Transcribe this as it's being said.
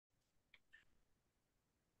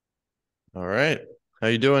All right. How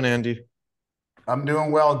you doing, Andy? I'm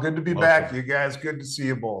doing well. Good to be back, Welcome. you guys. Good to see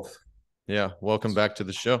you both. Yeah, welcome back to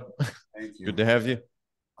the show. Thank Good you. to have you.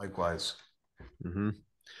 Likewise. hmm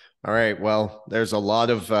All right. Well, there's a lot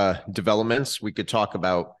of developments. We could talk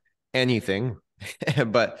about anything,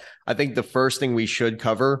 but I think the first thing we should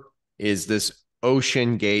cover is this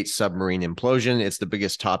Ocean Gate submarine implosion. It's the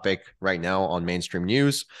biggest topic right now on mainstream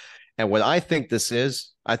news. And what I think this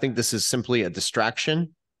is simply a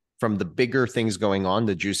distraction from the bigger things going on,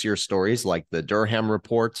 the juicier stories like the Durham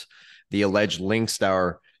report, the alleged links that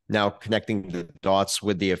are now connecting the dots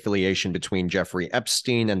with the affiliation between Jeffrey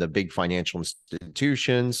Epstein and the big financial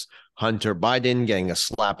institutions, Hunter Biden getting a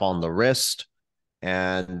slap on the wrist.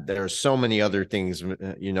 And there's so many other things,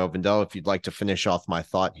 Vandell, if you'd like to finish off my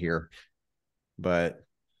thought here. But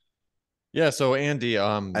Yeah, so Andy,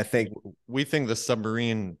 I think we think the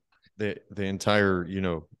submarine, the entire,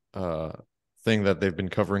 thing that they've been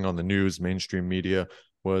covering on the news, mainstream media,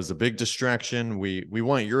 was a big distraction. We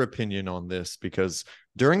want your opinion on this because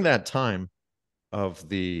during that time of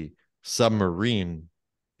the submarine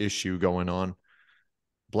issue going on,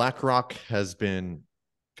 BlackRock has been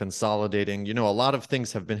consolidating. A lot of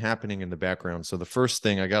things have been happening in the background. So the first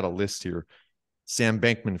thing I got a list here. Sam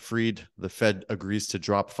Bankman-Fried, the Fed agrees to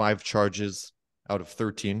drop 5 charges out of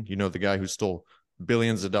 13. The guy who stole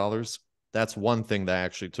billions of dollars. That's one thing that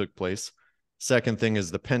actually took place. Second thing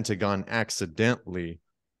is the Pentagon accidentally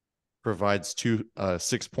provides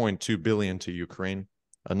 6.2 billion to Ukraine.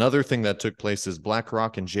 Another thing that took place is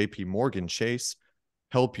BlackRock and JP Morgan Chase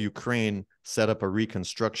help Ukraine set up a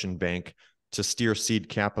reconstruction bank to steer seed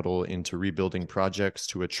capital into rebuilding projects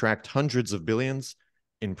to attract hundreds of billions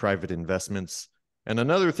in private investments. And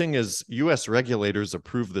another thing is US regulators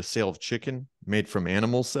approved the sale of chicken made from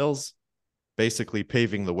animal cells, basically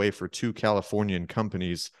paving the way for two Californian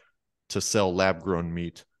companies to sell lab grown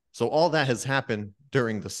meat. So all that has happened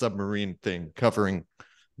during the submarine thing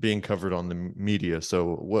being covered on the media.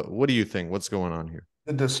 So what do you think? What's going on here?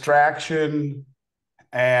 The distraction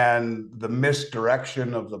and the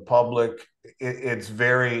misdirection of the public, it's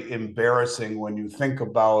very embarrassing when you think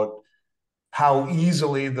about how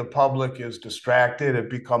easily the public is distracted. It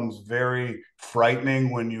becomes very frightening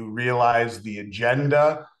when you realize the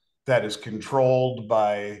agenda that is controlled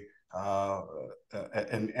by uh,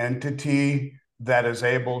 an entity that is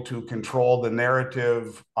able to control the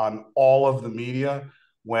narrative on all of the media.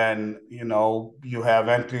 When you have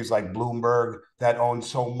entities like Bloomberg that own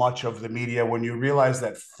so much of the media, when you realize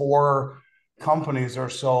that four companies or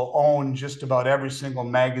so own just about every single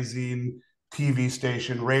magazine, TV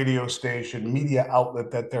station, radio station, media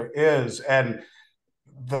outlet that there is. And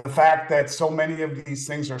the fact that so many of these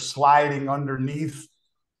things are sliding underneath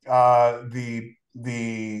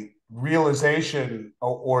the realization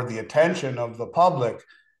or the attention of the public,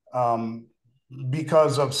 um,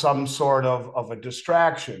 because of some sort of a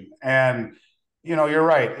distraction. And you're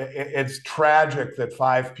right. It's tragic that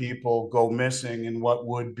five people go missing in what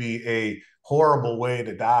would be a horrible way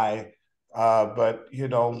to die. But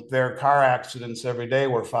there are car accidents every day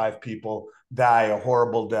where five people die a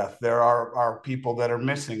horrible death. There are people that are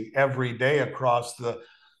missing every day across the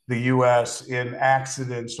U.S. in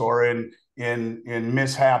accidents or in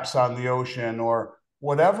mishaps on the ocean or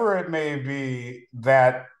whatever it may be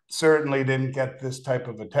that certainly didn't get this type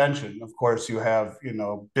of attention. Of course, you have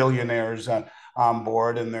billionaires on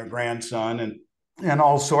board and their grandson and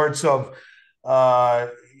all sorts of uh,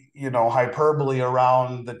 hyperbole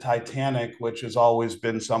around the Titanic, which has always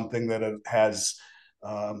been something that has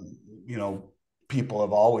um, you know people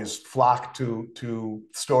have always flocked to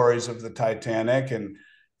stories of the Titanic. And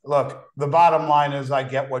look, the bottom line is I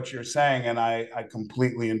get what you're saying, and I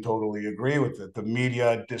completely and totally agree with it. The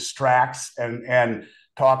media distracts and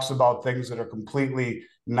talks about things that are completely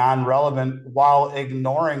non-relevant while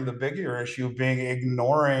ignoring the bigger issue, being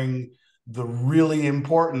ignoring the really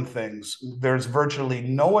important things. There's virtually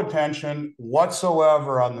no attention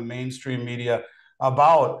whatsoever on the mainstream media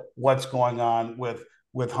about what's going on with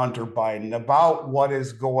Hunter Biden, about what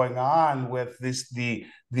is going on with the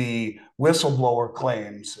whistleblower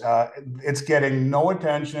claims. It's getting no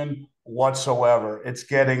attention whatsoever. It's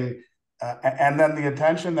getting, and then the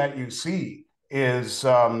attention that you see is,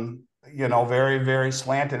 very, very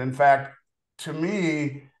slanted. In fact, to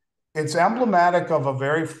me, it's emblematic of a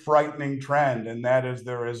very frightening trend, and that is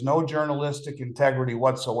there is no journalistic integrity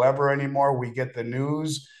whatsoever anymore. We get the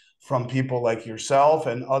news from people like yourself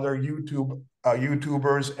and other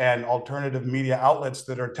YouTubers and alternative media outlets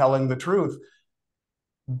that are telling the truth.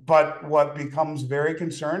 But what becomes very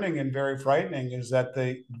concerning and very frightening is that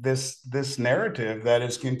this narrative that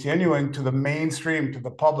is continuing to the mainstream, to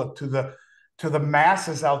the public, to the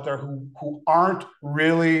masses out there who aren't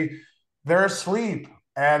really, they're asleep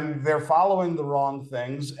and they're following the wrong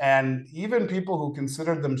things. And even people who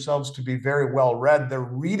consider themselves to be very well read, they're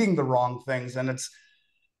reading the wrong things. And it's,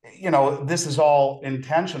 this is all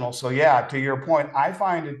intentional. So yeah, to your point, I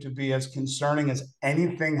find it to be as concerning as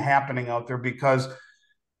anything happening out there, because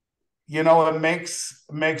it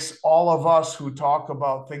makes all of us who talk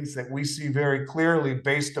about things that we see very clearly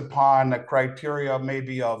based upon a criteria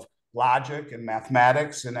maybe of logic and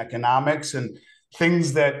mathematics and economics and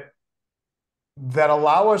things that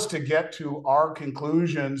allow us to get to our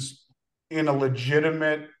conclusions in a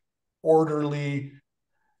legitimate, orderly,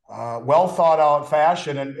 well thought out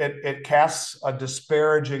fashion, and it casts a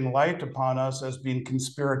disparaging light upon us as being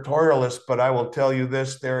conspiratorialists. But I will tell you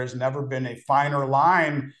this: there has never been a finer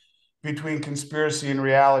line between conspiracy and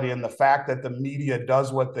reality, and the fact that the media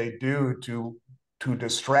does what they do to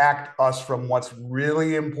distract us from what's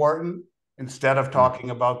really important instead of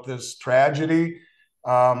talking about this tragedy.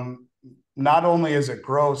 Not only is it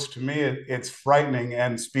gross, to me, it's frightening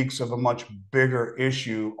and speaks of a much bigger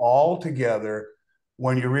issue altogether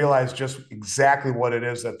when you realize just exactly what it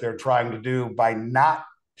is that they're trying to do by not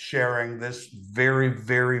sharing this very,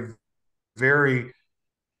 very, very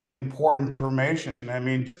important information. I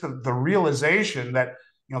mean, the realization that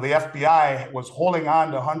the FBI was holding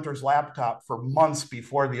on to Hunter's laptop for months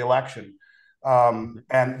before the election,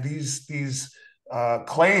 and these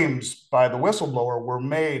claims by the whistleblower were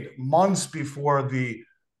made months before the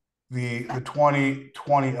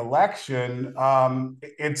 2020 election.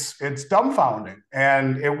 It's dumbfounding,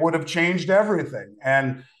 and it would have changed everything.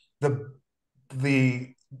 And the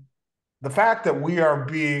the the fact that we are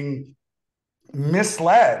being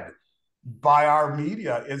misled by our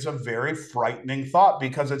media is a very frightening thought,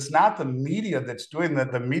 because it's not the media that's doing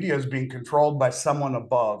that. The media is being controlled by someone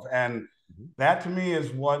above. And that to me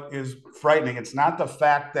is what is frightening. It's not the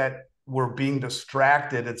fact that we're being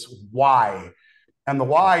distracted, it's why. And the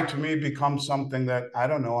why to me becomes something that, I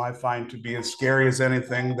don't know, I find to be as scary as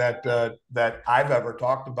anything that I've ever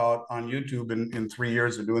talked about on YouTube in 3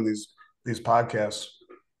 years of doing these podcasts.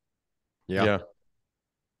 Yeah.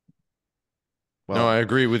 Well, no, I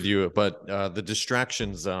agree with you, but the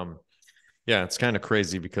distractions, it's kind of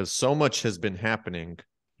crazy because so much has been happening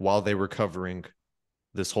while they were covering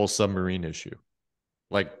this whole submarine issue.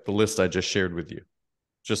 Like the list I just shared with you.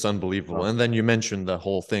 Just unbelievable. And then you mentioned the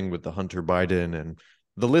whole thing with the Hunter Biden, and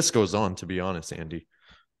the list goes on, to be honest, Andy.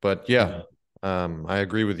 But I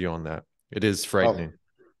agree with you on that. It is frightening.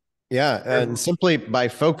 And simply by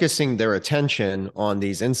focusing their attention on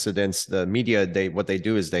these incidents, the media, what they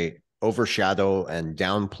do is they overshadow and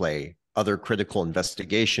downplay other critical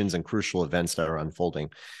investigations and crucial events that are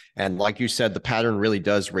unfolding. And like you said, the pattern really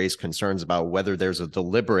does raise concerns about whether there's a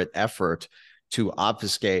deliberate effort to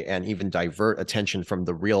obfuscate and even divert attention from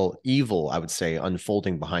the real evil, I would say,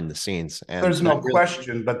 unfolding behind the scenes. And there's no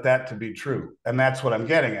question but that to be true. And that's what I'm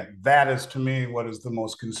getting at. That is, to me, what is the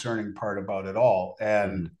most concerning part about it all.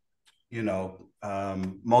 And,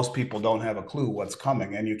 most people don't have a clue what's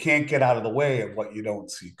coming, and you can't get out of the way of what you don't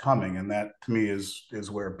see coming. And that, to me,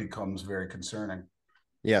 is where it becomes very concerning.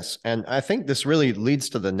 Yes. And I think this really leads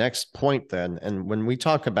to the next point then. And when we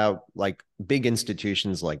talk about like big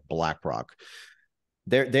institutions like BlackRock,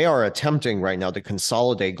 they are attempting right now to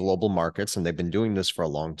consolidate global markets, and they've been doing this for a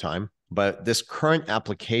long time. But this current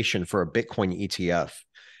application for a Bitcoin ETF,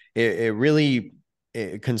 it really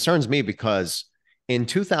concerns me, because in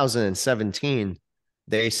 2017,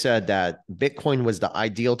 they said that Bitcoin was the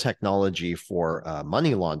ideal technology for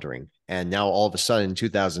money laundering. And now all of a sudden in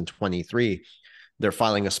 2023, they're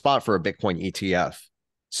filing a spot for a Bitcoin ETF.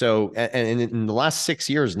 So, and in the last 6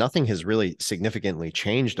 years, nothing has really significantly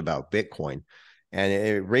changed about Bitcoin. And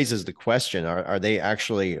it raises the question, are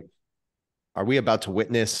we about to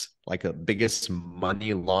witness like the biggest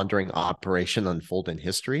money laundering operation unfold in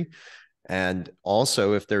history? And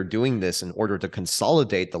also, if they're doing this in order to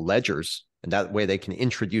consolidate the ledgers, and that way they can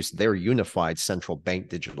introduce their unified central bank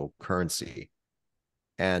digital currency.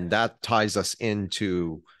 And that ties us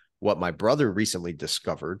into what my brother recently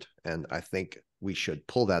discovered. And I think we should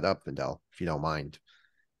pull that up, Vandell, if you don't mind.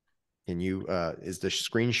 Can you, is the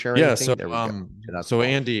screen sharing? Yeah. Thing? So, there we go. So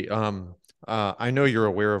Andy, I know you're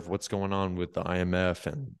aware of what's going on with the IMF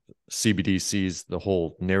and CBDCs, the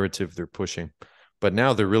whole narrative they're pushing, but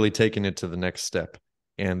now they're really taking it to the next step,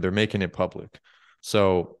 and they're making it public.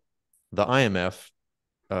 So the IMF,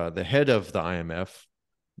 the head of the IMF,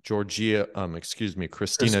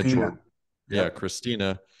 Christina.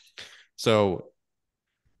 Christina. So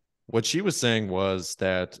what she was saying was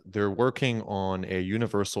that they're working on a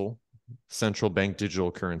universal central bank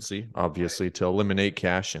digital currency, obviously, to eliminate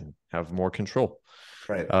cash and have more control.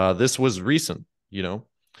 Right. This was recent,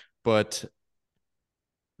 but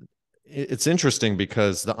it's interesting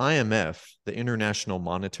because the IMF, the International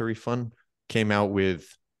Monetary Fund, came out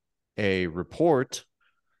with a report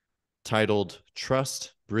titled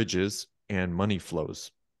Trust, Bridges, and Money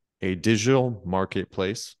Flows, a digital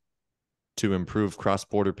marketplace to improve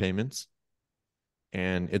cross-border payments.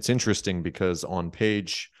 And it's interesting because on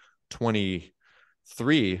page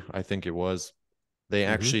 23, I think it was, they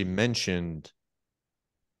actually mentioned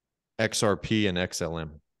XRP and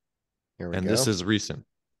XLM. And this is recent.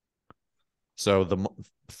 So the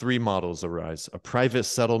three models arise: a private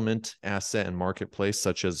settlement asset and marketplace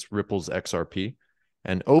such as Ripple's XRP,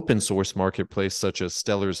 an open source marketplace such as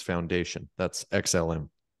Stellar's Foundation, that's XLM.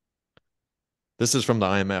 This is from the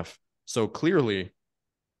IMF. So clearly,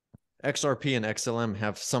 XRP and XLM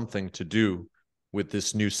have something to do with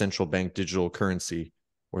this new central bank digital currency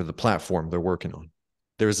or the platform they're working on.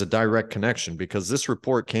 There's a direct connection because this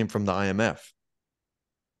report came from the IMF.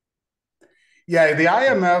 Yeah, the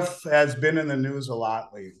IMF has been in the news a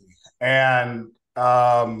lot lately. And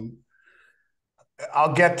I'll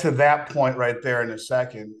get to that point right there in a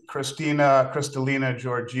second. Kristalina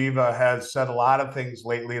Georgieva has said a lot of things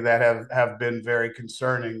lately that have been very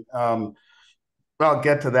concerning. I'll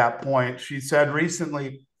get to that point. She said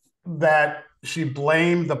recently that she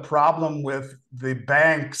blamed the problem with the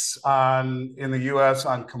banks in the U.S.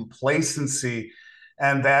 on complacency,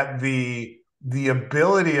 and that the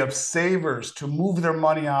ability of savers to move their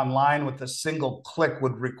money online with a single click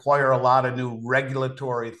would require a lot of new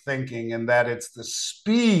regulatory thinking, and that it's the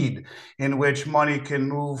speed in which money can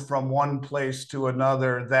move from one place to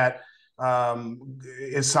another that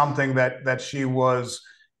is something that she was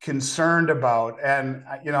concerned about. And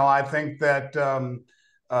I think that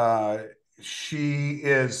she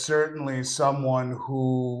is certainly someone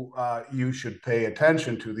who you should pay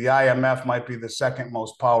attention to. The IMF might be the second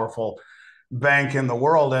most powerful bank in the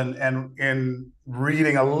world, and in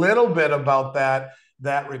reading a little bit about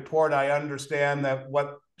that report, I understand that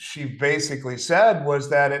what she basically said was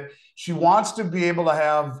that she wants to be able to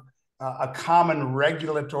have a common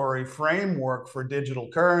regulatory framework for digital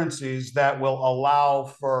currencies that will allow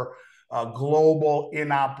for global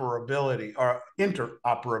interoperability.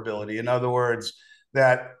 In other words,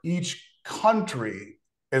 that each country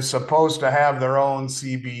is supposed to have their own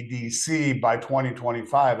CBDC by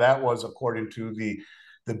 2025. That was according to the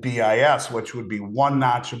BIS, which would be one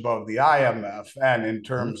notch above the IMF, and in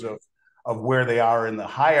terms of where they are in the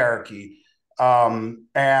hierarchy.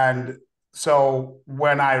 And so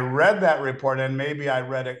when I read that report, and maybe I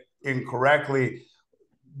read it incorrectly,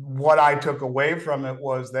 what I took away from it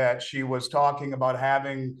was that she was talking about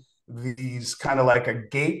having these kind of like a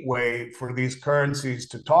gateway for these currencies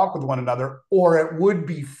to talk with one another, or it would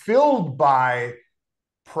be filled by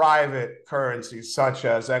private currencies such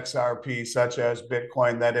as XRP, such as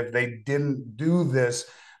Bitcoin, that if they didn't do this,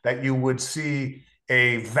 that you would see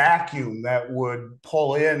a vacuum that would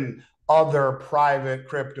pull in other private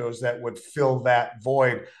cryptos that would fill that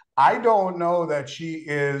void. I don't know that she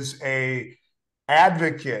is a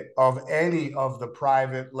advocate of any of the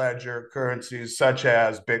private ledger currencies such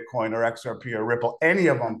as Bitcoin or XRP or Ripple, any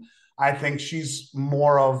of them. I think she's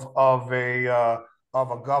more of a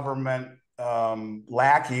government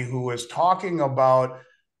lackey who is talking about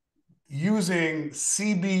using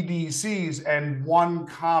CBDCs and one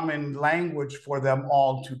common language for them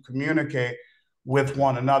all to communicate with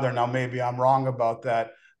one another. Now, maybe I'm wrong about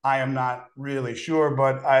that. I am not really sure,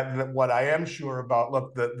 but what I am sure about,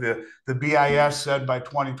 look, the BIS said by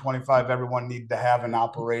 2025, everyone needs to have an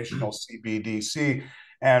operational CBDC.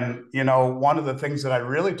 And, one of the things that I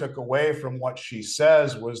really took away from what she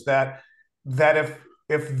says was that if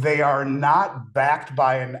they are not backed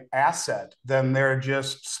by an asset, then they're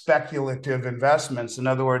just speculative investments. In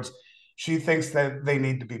other words, she thinks that they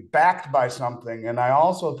need to be backed by something. And I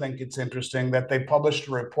also think it's interesting that they published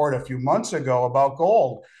a report a few months ago about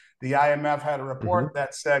gold. The IMF had a report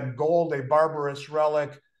that said gold, a barbarous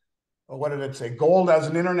relic. What did it say? Gold as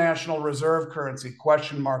an international reserve currency,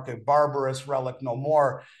 question mark, a barbarous relic no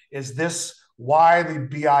more. Is this why the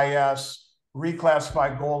BIS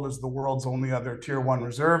reclassified gold as the world's only other tier one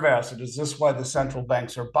reserve asset? Is this why the central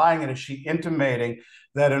banks are buying it? Is she intimating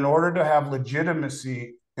that in order to have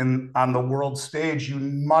legitimacy on the world stage, you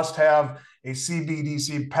must have a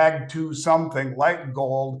CBDC pegged to something like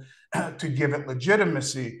gold to give it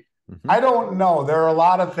legitimacy? I don't know. There are a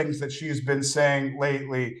lot of things that she's been saying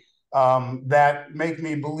lately that make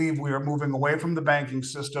me believe we are moving away from the banking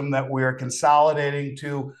system, that we are consolidating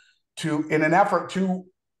to in an effort to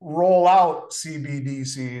roll out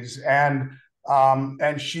CBDCs,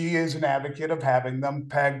 and she is an advocate of having them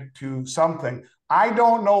pegged to something. I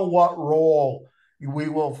don't know what role we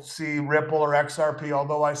will see Ripple or XRP,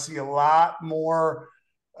 although I see a lot more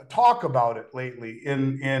talk about it lately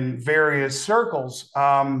in various circles.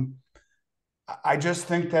 I just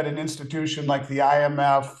think that an institution like the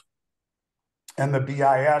IMF and the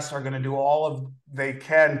BIS are going to do all of they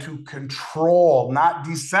can to control, not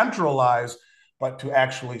decentralize, but to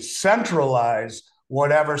actually centralize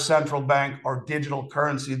whatever central bank or digital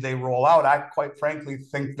currency they roll out. I quite frankly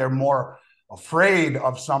think they're more afraid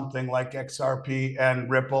of something like XRP and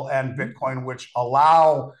Ripple and Bitcoin, which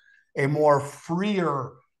allow a more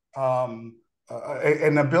freer, an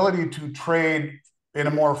ability to trade in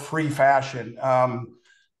a more free fashion.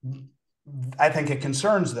 I think it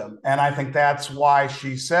concerns them. And I think that's why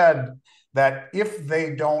she said that if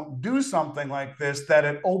they don't do something like this, that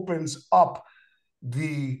it opens up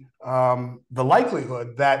the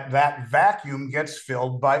likelihood that that vacuum gets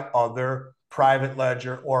filled by other private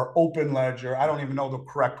ledger or open ledger. I don't even know the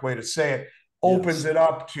correct way to say it. Opens it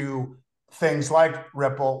up to things like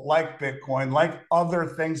Ripple, like Bitcoin, like other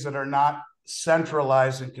things that are not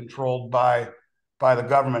centralized and controlled by the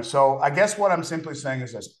government. So I guess what I'm simply saying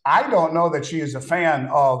is this. I don't know that she is a fan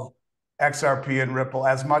of XRP and Ripple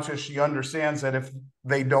as much as she understands that if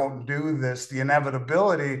they don't do this, the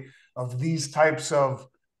inevitability of these types of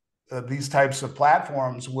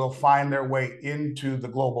platforms will find their way into the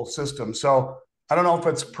global system. So I don't know if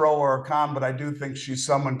it's pro or con, but I do think she's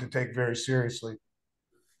someone to take very seriously.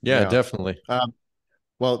 Yeah, definitely.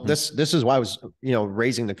 Well, this is why I was,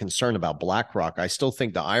 raising the concern about BlackRock. I still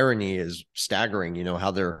think the irony is staggering,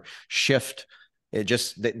 how their shift,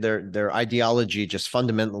 their ideology just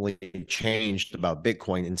fundamentally changed about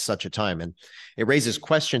Bitcoin in such a time. And it raises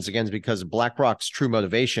questions again, because BlackRock's true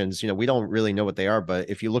motivations, we don't really know what they are, but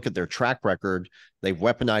if you look at their track record, they've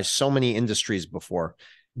weaponized so many industries before.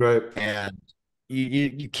 Right. And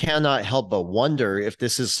you cannot help but wonder if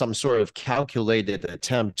this is some sort of calculated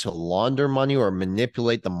attempt to launder money or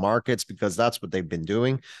manipulate the markets, because that's what they've been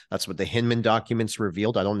doing. That's what the Hinman documents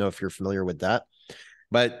revealed. I don't know if you're familiar with that.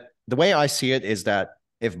 But the way I see it is that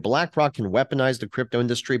if BlackRock can weaponize the crypto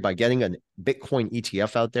industry by getting a Bitcoin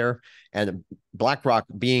ETF out there, and BlackRock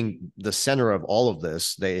being the center of all of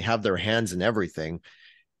this, they have their hands in everything.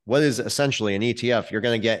 What is essentially an ETF? You're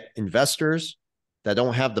going to get investors that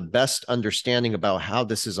don't have the best understanding about how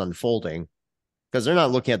this is unfolding, because they're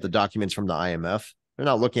not looking at the documents from the IMF. They're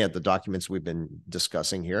not looking at the documents we've been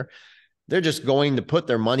discussing here. They're just going to put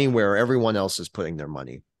their money where everyone else is putting their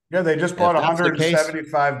money. Yeah, they just bought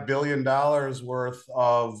 $175 billion worth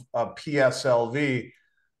of PSLV,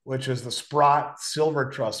 which is the Sprott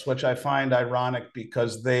Silver Trust, which I find ironic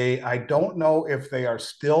because I don't know if they are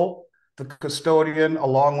still the custodian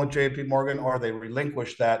along with JP Morgan, or they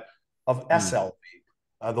relinquished that of SLV,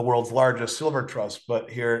 the world's largest silver trust. But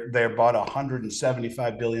here they bought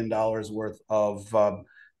 $175 billion worth of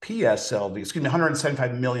PSLV, excuse me,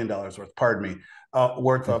 $175 million worth, pardon me,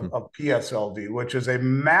 worth of PSLV, which is a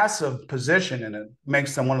massive position, and it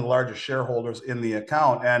makes them one of the largest shareholders in the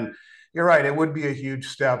account. And you're right, it would be a huge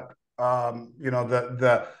step. They're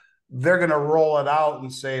going to roll it out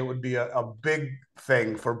and say it would be a big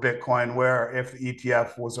thing for Bitcoin, where if the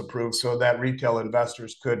ETF was approved, so that retail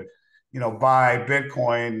investors could, buy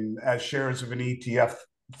Bitcoin as shares of an ETF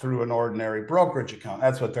through an ordinary brokerage account.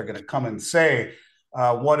 That's what they're going to come and say.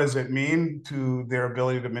 What does it mean to their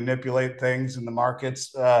ability to manipulate things in the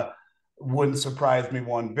markets? Wouldn't surprise me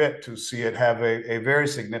one bit to see it have a very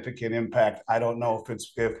significant impact. I don't know if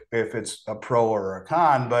it's a pro or a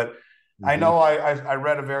con, but I know I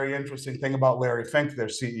read a very interesting thing about Larry Fink, their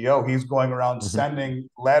CEO. He's going around sending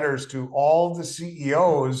letters to all the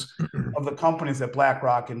CEOs of the companies that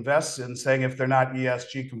BlackRock invests in, saying if they're not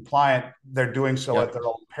ESG compliant, they're doing so at their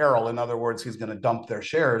own peril. In other words, he's going to dump their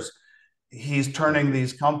shares. He's turning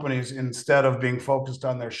these companies, instead of being focused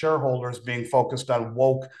on their shareholders, being focused on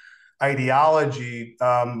woke ideology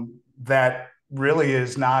that really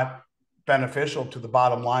is not beneficial to the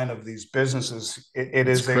bottom line of these businesses. It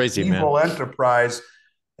is crazy, an evil enterprise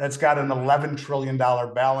that's got an $11 trillion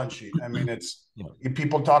balance sheet. I mean,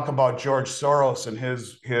 people talk about George Soros and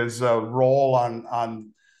his role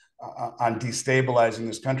on destabilizing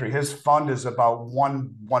this country. His fund is about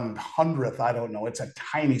 1/100th. I don't know. It's a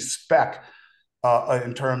tiny speck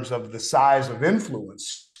in terms of the size of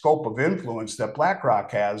influence, scope of influence that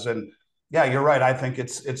BlackRock has. And yeah, you're right. I think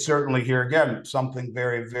it's certainly here again something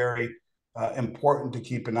very, very important to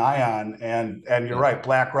keep an eye on. And you're right.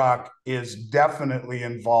 BlackRock is definitely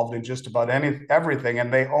involved in just about everything,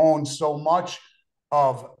 and they own so much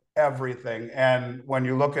of everything. And when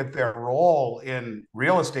you look at their role in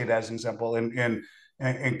real estate, as an example, in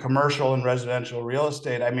commercial and residential real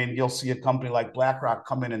estate, I mean, you'll see a company like BlackRock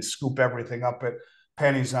come in and scoop everything up at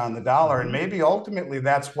pennies on the dollar. And maybe ultimately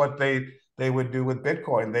that's what they would do with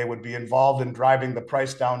Bitcoin. They would be involved in driving the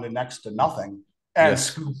price down to next to nothing and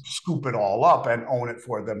scoop it all up and own it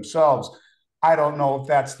for themselves. I don't know if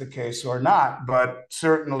that's the case or not, but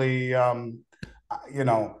certainly, you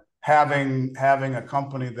know, having a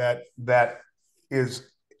company that is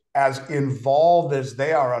as involved as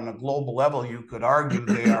they are on a global level, you could argue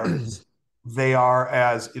they are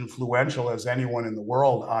as influential as anyone in the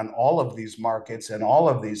world on all of these markets and all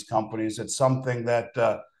of these companies. It's something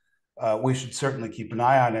that we should certainly keep an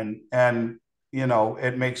eye on. And you know,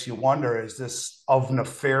 it makes you wonder: is this of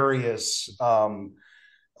nefarious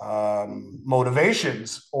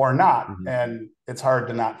motivations or not? Mm-hmm. And it's hard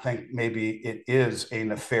to not think maybe it is a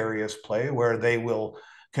nefarious play where they will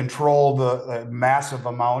control the massive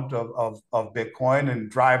amount of Bitcoin and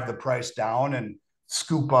drive the price down and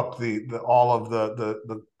scoop up all of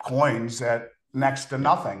the coins at next to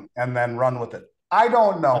nothing and then run with it. I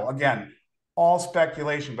don't know. Again, all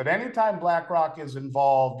speculation, but anytime BlackRock is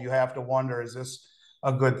involved, you have to wonder, is this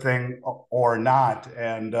a good thing or not?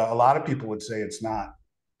 And a lot of people would say it's not.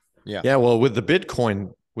 Yeah. Well, with the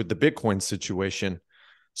Bitcoin situation,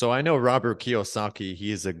 so I know Robert Kiyosaki,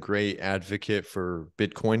 he is a great advocate for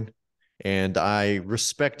Bitcoin, and I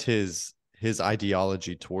respect his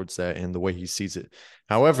ideology towards that and the way he sees it.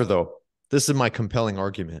 However, though, this is my compelling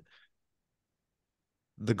argument.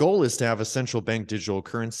 The goal is to have a central bank digital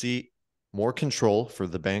currency, more control for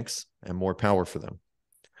the banks and more power for them.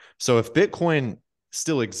 So if Bitcoin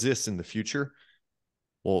still exists in the future,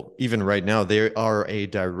 well, even right now, they are a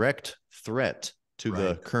direct threat to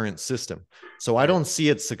the current system. So I don't see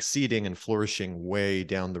it succeeding and flourishing way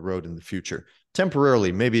down the road in the future.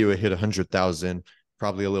 Temporarily, maybe it would hit 100,000,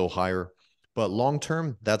 probably a little higher. But long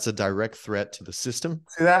term, that's a direct threat to the system.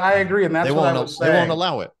 See, that I agree, and that's what I was saying. They won't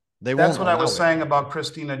allow it. That's what I was saying about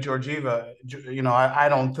Christina Georgieva. You know, I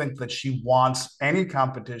don't think that she wants any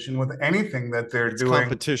competition with anything that they're doing.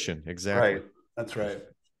 Competition, exactly. Right. That's right.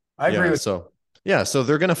 I agree with so. Yeah, so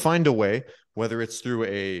they're going to find a way, whether it's through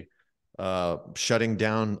a shutting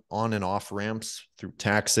down on and off ramps, through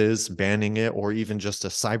taxes, banning it, or even just a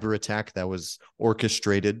cyber attack that was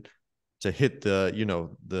orchestrated to hit the, you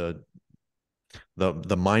know, the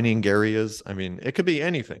mining areas. I mean, it could be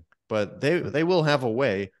anything, but they will have a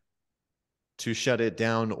way to shut it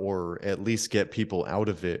down or at least get people out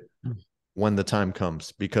of it when the time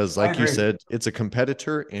comes. Because like you said, it's a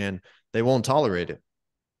competitor and they won't tolerate it.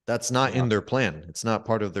 That's not in their plan. It's not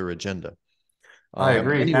part of their agenda. I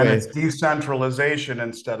agree. Anyway, and it's decentralization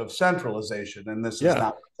instead of centralization. And this is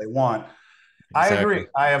not what they want. Exactly. I agree.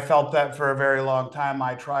 I have felt that for a very long time.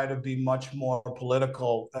 I try to be much more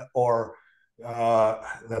political, or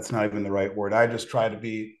that's not even the right word. I just try to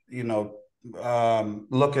be, you know,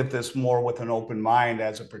 look at this more with an open mind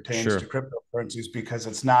as it pertains to cryptocurrencies, because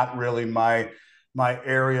it's not really my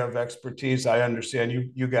area of expertise. I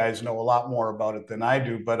understand you guys know a lot more about it than I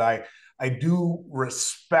do, but I do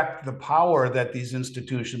respect the power that these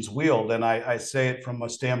institutions wield. And I say it from a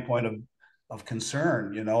standpoint of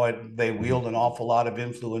concern. You know, they wield an awful lot of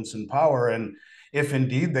influence and power. And if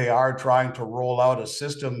indeed they are trying to roll out a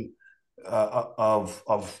system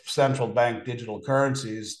of central bank digital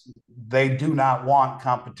currencies, they do not want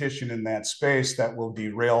competition in that space that will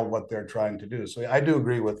derail what they're trying to do. So I do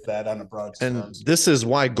agree with that on a broad sense. And this is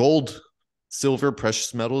why gold, silver,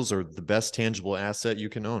 precious metals are the best tangible asset you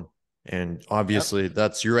can own. And obviously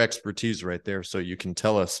that's your expertise right there. So you can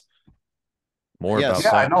tell us more about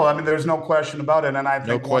that. Yeah, I know. I mean, there's no question about it. And I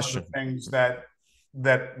think one of the things that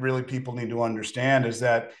really people need to understand is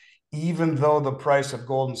that even though the price of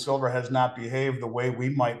gold and silver has not behaved the way we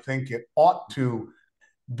might think it ought to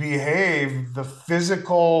behave, the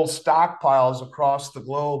physical stockpiles across the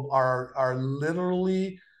globe are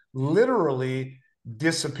literally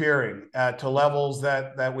disappearing to levels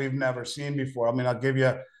that we've never seen before. I mean, I'll give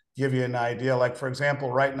you an idea. Like, for example,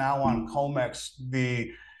 right now on COMEX,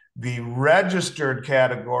 the registered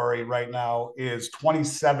category right now is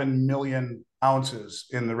 27 million ounces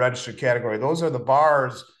in the registered category. Those are the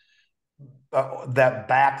bars that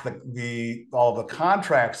back all the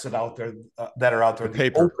contracts that are out there.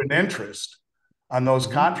 The open interest on those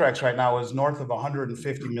contracts right now is north of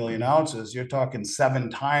 150 million ounces. You're talking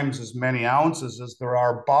 7 times as many ounces as there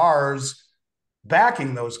are bars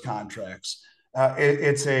backing those contracts.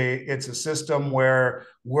 It's a system where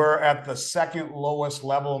we're at the second lowest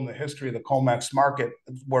level in the history of the COMEX market,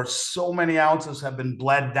 where so many ounces have been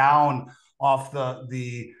bled down off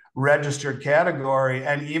the registered category,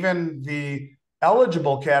 and even the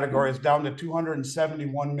eligible category is down to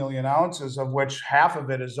 271 million ounces, of which half of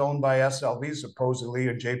it is owned by SLV, supposedly,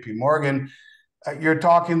 and JP Morgan. You're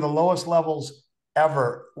talking the lowest levels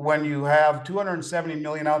ever when you have 270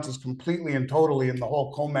 million ounces completely and totally in the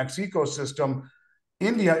whole COMEX ecosystem.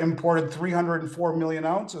 India imported 304 million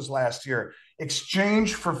ounces last year.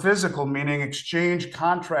 Exchange for physical, meaning exchange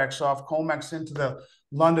contracts off COMEX into the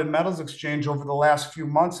London Metals Exchange over the last few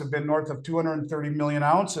months have been north of 230 million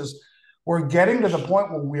ounces. We're getting to the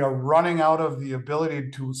point where we are running out of the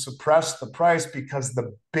ability to suppress the price because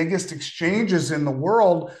the biggest exchanges in the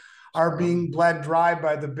world are being bled dry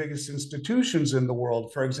by the biggest institutions in the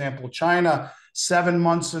world. For example, China, 7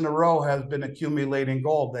 months in a row has been accumulating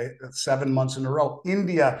gold. 7 months in a row.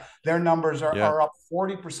 India, their numbers are up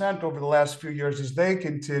 40% over the last few years as they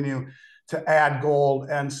continue to add gold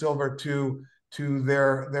and silver to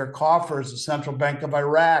their coffers. The Central Bank of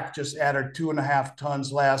Iraq just added 2.5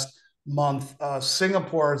 tons last month.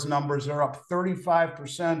 Singapore's numbers are up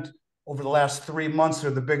 35% over the last 3 months.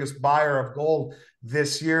 They're the biggest buyer of gold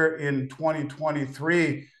this year in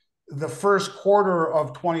 2023. The first quarter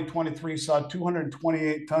of 2023 saw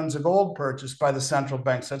 228 tons of gold purchased by the central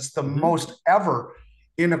banks. That's the most ever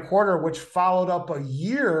in a quarter, which followed up a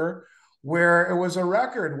year where it was a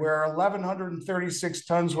record, where 1,136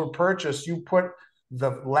 tons were purchased. You put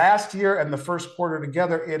the last year and the first quarter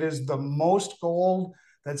together, it is the most gold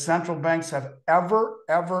that central banks have ever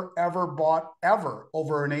bought ever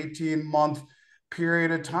over an 18-month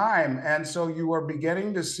period of time. And so you are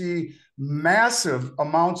beginning to see massive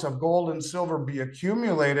amounts of gold and silver be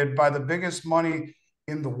accumulated by the biggest money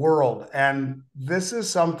in the world. And this is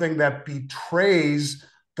something that betrays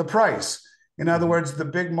the price. In other words, the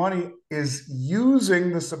big money is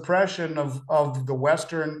using the suppression of the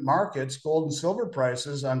Western markets, gold and silver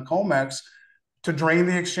prices on COMEX, to drain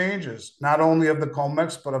the exchanges, not only of the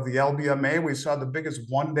COMEX, but of the LBMA. We saw the biggest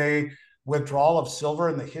one-day withdrawal of silver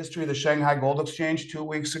in the history of the Shanghai Gold Exchange 2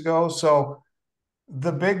 weeks ago. So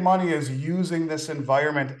the big money is using this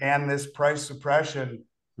environment and this price suppression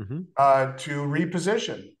to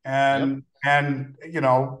reposition and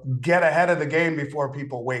get ahead of the game before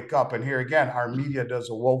people wake up. And here again, our media does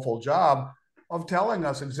a woeful job of telling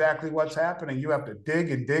us exactly what's happening. You have to dig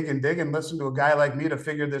and dig and dig and listen to a guy like me to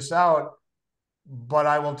figure this out. But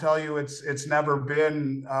I will tell you, it's never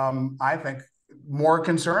been, I think, more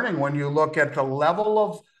concerning when you look at the level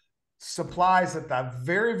of supplies at that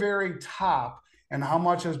very, very top and how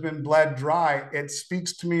much has been bled dry. It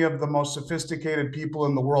speaks to me of the most sophisticated people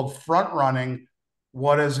in the world front running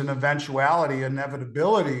what is an eventuality,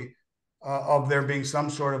 inevitability of there being some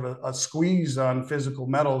sort of a squeeze on physical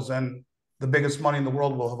metals, and the biggest money in the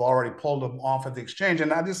world will have already pulled them off of the exchange.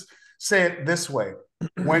 And I just say it this way.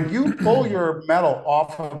 When you pull your metal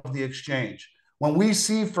off of the exchange, when we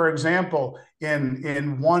see, for example,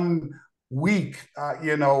 in 1 week,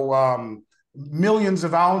 millions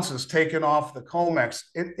of ounces taken off the COMEX,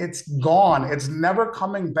 it's gone. It's never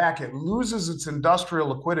coming back. It loses its industrial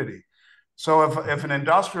liquidity. So if an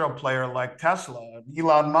industrial player like Tesla,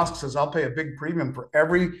 Elon Musk says, I'll pay a big premium for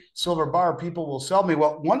every silver bar people will sell me.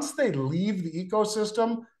 Well, once they leave the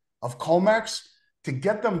ecosystem of COMEX, to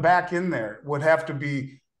get them back in there would have to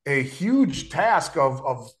be a huge task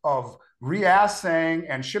of re-assaying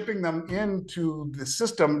and shipping them into the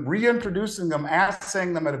system, reintroducing them,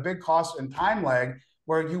 assaying them at a big cost and time lag,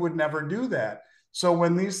 where you would never do that. So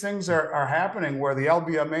when these things are happening, where the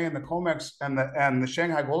LBMA and the COMEX and the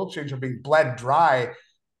Shanghai Gold Exchange are being bled dry,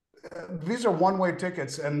 these are one-way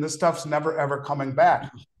tickets, and this stuff's never, ever coming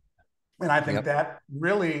back. And I think that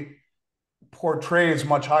really portrays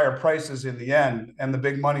much higher prices in the end, and the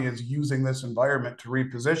big money is using this environment to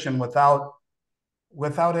reposition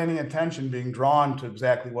without any attention being drawn to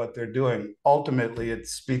exactly what they're doing. Ultimately, it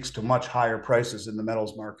speaks to much higher prices in the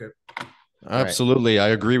metals market. Absolutely. I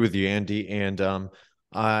agree with you, Andy. And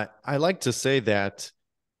I like to say that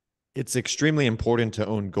it's extremely important to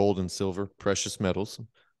own gold and silver, precious metals,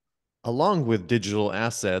 along with digital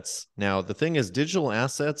assets. Now, the thing is, digital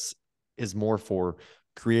assets is more for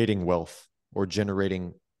creating wealth or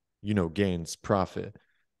generating, gains, profit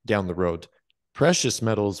down the road. Precious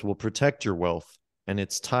metals will protect your wealth, and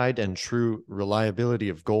its tied and true reliability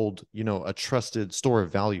of gold, a trusted store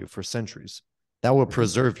of value for centuries. That will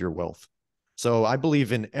preserve your wealth. So I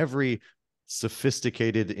believe in every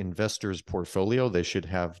sophisticated investor's portfolio, they should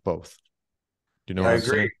have both. Do you know what I'm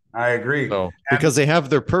saying? I agree. So, because they have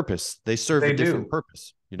their purpose. They serve a different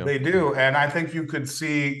purpose. They do. And I think you could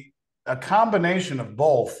see a combination of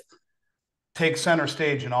both take center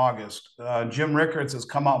stage in August. Jim Rickards has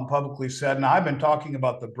come out and publicly said, and I've been talking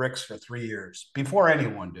about the BRICS for 3 years before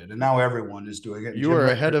anyone did, and now everyone is doing it. You are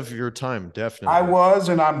ahead of your time, definitely. I was,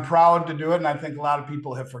 and I'm proud to do it. And I think a lot of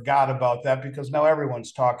people have forgot about that because now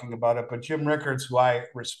everyone's talking about it. But Jim Rickards, who I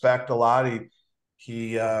respect a lot,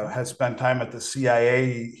 he has spent time at the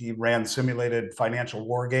CIA. He ran simulated financial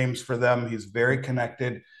war games for them. He's very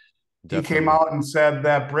connected. Definitely. He came out and said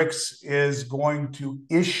that BRICS is going to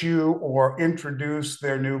issue or introduce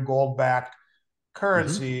their new gold-backed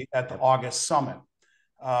currency at the August summit.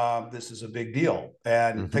 This is a big deal.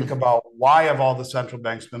 And think about, why have all the central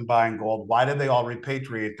banks been buying gold? Why did they all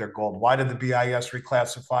repatriate their gold? Why did the BIS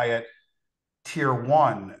reclassify it tier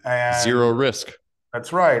 1? And zero risk.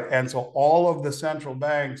 That's right. And so all of the central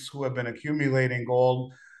banks who have been accumulating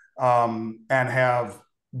gold and have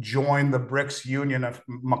joined the BRICS union.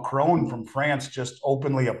 Macron from France just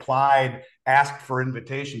openly applied, asked for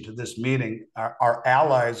invitation to this meeting. Our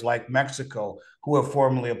allies like Mexico, who have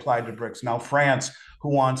formally applied to BRICS. Now France,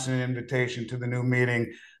 who wants an invitation to the new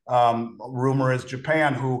meeting. Rumor is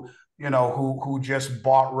Japan, who just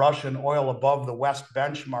bought Russian oil above the West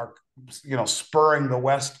benchmark, spurring the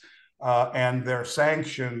West and their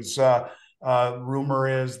sanctions.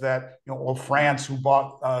 Rumor is that France, who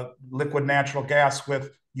bought liquid natural gas with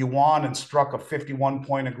yuan and struck a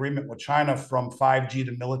 51-point agreement with China from 5G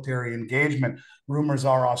to military engagement. Rumors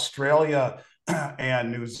are Australia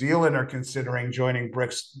and New Zealand are considering joining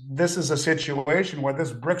BRICS. This is a situation where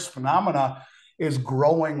this BRICS phenomena is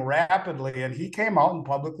growing rapidly. And he came out and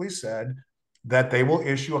publicly said that they will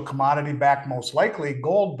issue a commodity-backed, most likely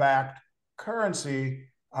gold-backed currency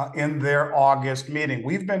in their August meeting.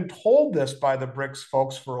 We've been told this by the BRICS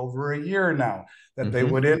folks for over a year now, that they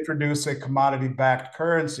would introduce a commodity-backed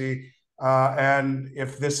currency. And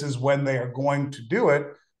if this is when they are going to do it,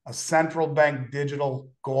 a central bank digital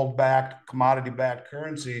gold-backed, commodity-backed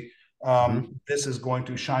currency, this is going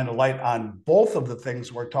to shine a light on both of the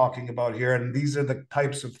things we're talking about here. And these are the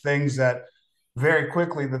types of things that, very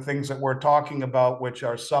quickly, the things that we're talking about, which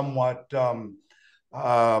are somewhat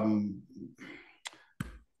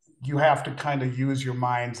you have to kind of use your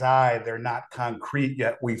mind's eye. They're not concrete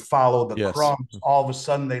yet. We follow the crumbs. All of a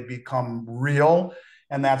sudden they become real.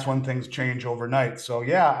 And that's when things change overnight. So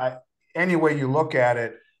yeah, any way you look at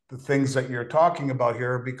it, the things that you're talking about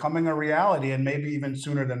here are becoming a reality, and maybe even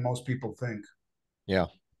sooner than most people think. Yeah.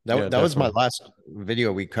 That was my last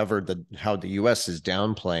video. We covered how the US is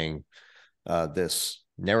downplaying this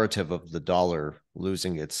narrative of the dollar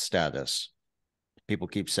losing its status. People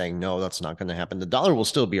keep saying, no, that's not going to happen. The dollar will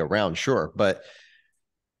still be around, sure. But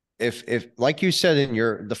if like you said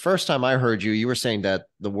the first time I heard you, you were saying that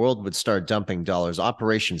the world would start dumping dollars.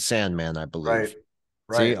 Operation Sandman, I believe.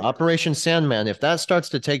 Right. See, Operation Sandman, if that starts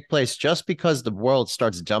to take place, just because the world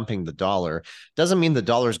starts dumping the dollar, doesn't mean the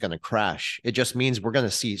dollar is going to crash. It just means we're going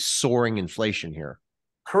to see soaring inflation here.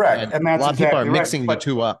 Correct. And that's a lot of people are mixing the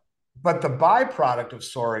two up. But the byproduct of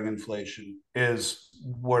soaring inflation is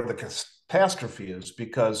where the catastrophe is,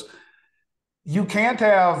 because you can't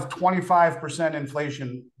have 25%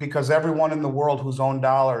 inflation because everyone in the world who's owned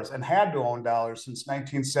dollars and had to own dollars since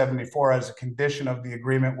 1974 as a condition of the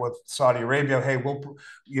agreement with Saudi Arabia. Hey,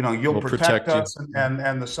 you'll protect us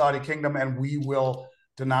and the Saudi kingdom, and we will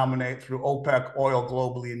denominate through OPEC oil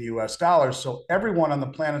globally in US dollars. So everyone on the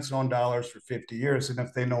planet's owned dollars for 50 years. And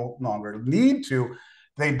if they no longer need to,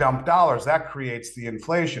 they dump dollars. That creates the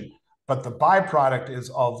inflation. But the byproduct is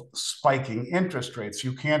of spiking interest rates.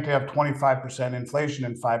 You can't have 25% inflation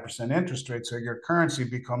and 5% interest rates, or your currency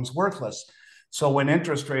becomes worthless. So when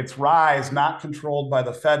interest rates rise, not controlled by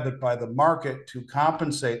the Fed, but by the market to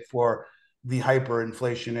compensate for the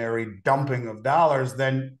hyperinflationary dumping of dollars,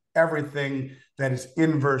 then everything that is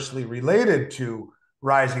inversely related to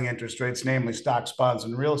rising interest rates, namely stocks, bonds,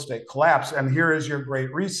 and real estate, collapse. And here is your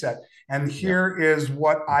great reset. And here is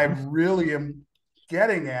what I really am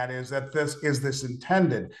getting at, is that this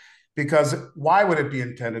intended? Because why would it be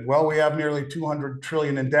intended? Well, we have nearly 200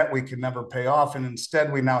 trillion in debt we can never pay off, and instead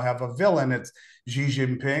we now have a villain. It's Xi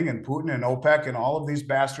Jinping and Putin and OPEC and all of these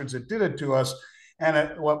bastards that did it to us.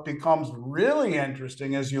 And what becomes really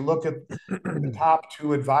interesting is you look at the top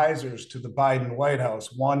two advisors to the Biden White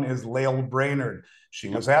House. One is Lael Brainerd. She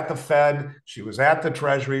was at the Fed. She was at the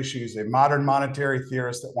Treasury. She's a modern monetary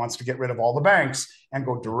theorist that wants to get rid of all the banks and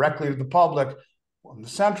go directly to the public. The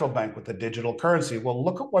central bank with the digital currency. Well,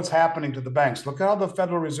 look at what's happening to the banks. Look at how the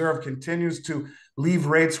Federal Reserve continues to leave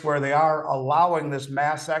rates where they are, allowing this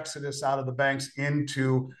mass exodus out of the banks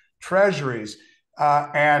into treasuries,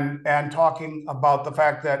 and talking about the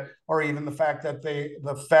fact that, or even the fact that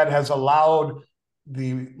the Fed has allowed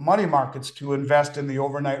the money markets to invest in the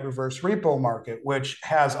overnight reverse repo market, which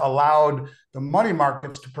has allowed the money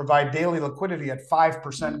markets to provide daily liquidity at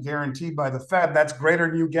 5% guaranteed by the Fed. That's greater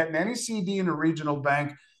than you get in any CD in a regional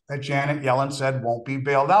bank that Janet Yellen said won't be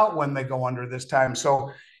bailed out when they go under this time.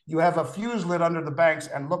 So you have a fuse lit under the banks,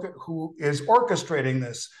 and look at who is orchestrating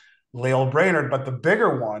this. Lael Brainerd, but the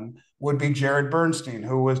bigger one would be Jared Bernstein,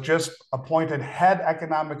 who was just appointed head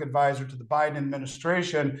economic advisor to the Biden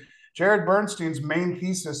administration. Jared Bernstein's main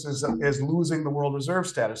thesis is losing the world reserve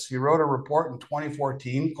status. He wrote a report in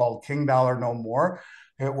 2014 called King Dollar No More.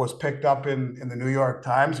 It was picked up in the New York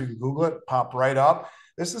Times. You can Google it, pop right up.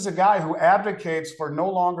 This is a guy who advocates for no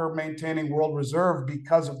longer maintaining world reserve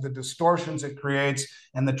because of the distortions it creates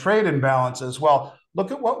and the trade imbalances. Well,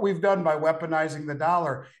 look at what we've done by weaponizing the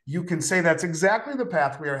dollar. You can say that's exactly the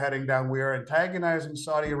path we are heading down. We are antagonizing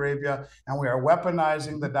Saudi Arabia and we are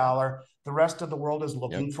weaponizing the dollar. The rest of the world is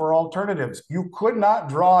looking for alternatives. You could not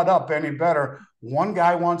draw it up any better. One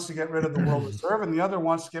guy wants to get rid of the world reserve and the other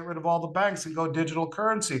wants to get rid of all the banks and go digital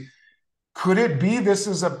currency. Could it be this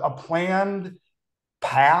is a planned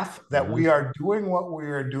path that we are doing what we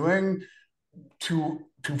are doing to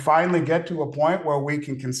finally get to a point where we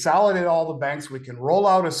can consolidate all the banks, we can roll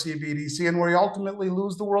out a CBDC, and we ultimately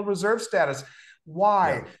lose the world reserve status?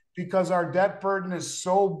 Why? Yeah. Because our debt burden is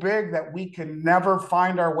so big that we can never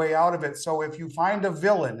find our way out of it. So if you find a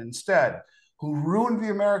villain instead who ruined the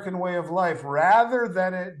American way of life, rather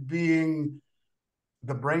than it being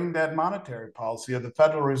the brain dead monetary policy of the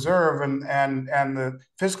Federal Reserve and the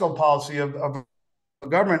fiscal policy of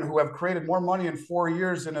government, who have created more money in 4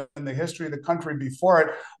 years in the history of the country before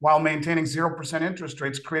it, while maintaining 0% interest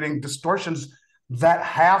rates, creating distortions that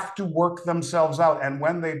have to work themselves out. And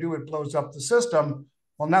when they do, it blows up the system.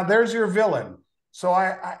 Well, now there's your villain. So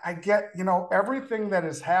I get, everything that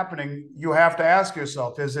is happening, you have to ask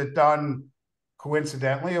yourself, is it done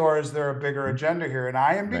coincidentally, or is there a bigger agenda here? And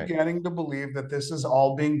I am beginning to believe that this is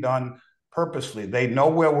all being done purposely. They know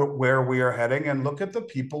where we are heading, and look at the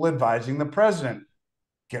people advising the president.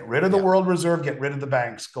 Get rid of the world reserve, get rid of the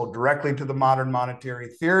banks, go directly to the modern monetary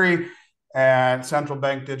theory and central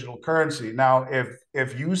bank digital currency. Now,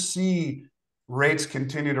 if you see rates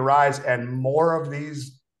continue to rise and more of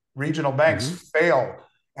these regional banks fail,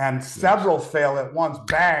 and several fail at once,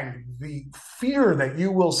 bang, the fear that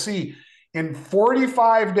you will see in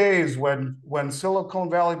 45 days when Silicon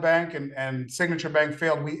Valley Bank and Signature Bank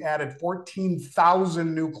failed, we added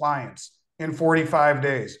 14,000 new clients in 45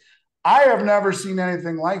 days. I have never seen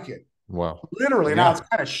anything like it. Wow. Literally. Now it's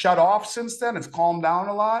kind of shut off since then. It's calmed down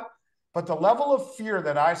a lot. But the level of fear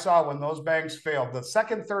that I saw when those banks failed, the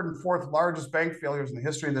second, third, and fourth largest bank failures in the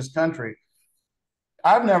history of this country,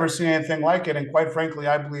 I've never seen anything like it. And quite frankly,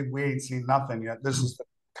 I believe we ain't seen nothing yet. This is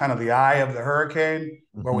kind of the eye of the hurricane,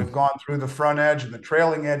 where we've gone through the front edge and the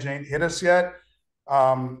trailing edge ain't hit us yet.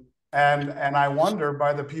 And I wonder,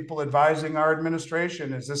 by the people advising our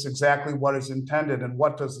administration, is this exactly what is intended, and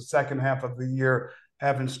what does the second half of the year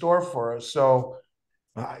have in store for us? So,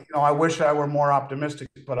 I wish I were more optimistic,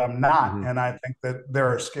 but I'm not, and I think that there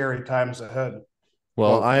are scary times ahead.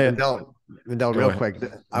 Well, Vandell, real quick,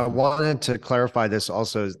 I wanted to clarify this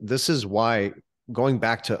also. This is why, going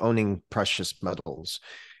back to owning precious metals,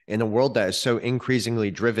 in a world that is so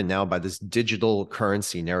increasingly driven now by this digital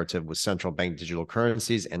currency narrative with central bank digital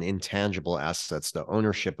currencies and intangible assets, the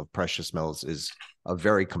ownership of precious metals is a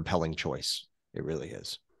very compelling choice. It really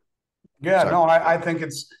is. Yeah, no, I think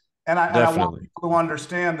it's, and I want people to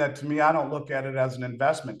understand that, to me, I don't look at it as an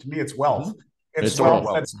investment. To me, it's wealth. It's wealth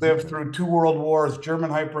that's lived through 2 world wars, German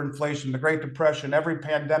hyperinflation, the Great Depression, every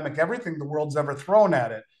pandemic, everything the world's ever thrown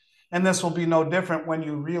at it. And this will be no different when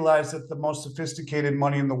you realize that the most sophisticated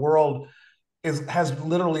money in the world has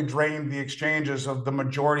literally drained the exchanges of the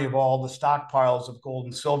majority of all the stockpiles of gold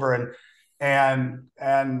and silver. And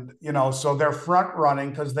so they're front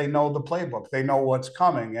running because they know the playbook. They know what's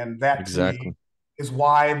coming. And that to me is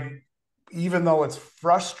why, even though it's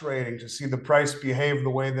frustrating to see the price behave the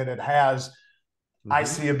way that it has, I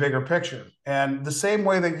see a bigger picture. And the same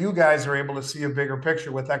way that you guys are able to see a bigger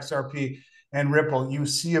picture with XRP and Ripple, you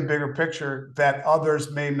see a bigger picture that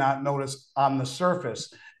others may not notice on the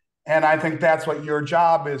surface. And I think that's what your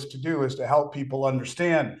job is to do, is to help people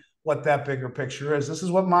understand what that bigger picture is. This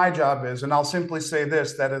is what my job is. And I'll simply say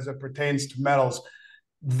this, that as it pertains to metals,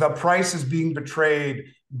 the price is being betrayed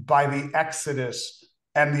by the exodus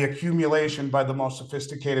and the accumulation by the most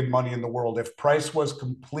sophisticated money in the world. If price was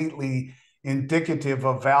completely indicative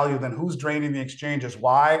of value, then who's draining the exchanges?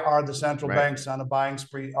 Why are the central banks on a buying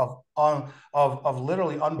spree of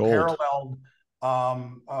literally unparalleled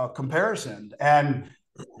comparison? And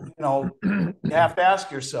you have to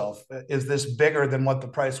ask yourself, is this bigger than what the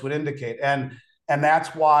price would indicate? And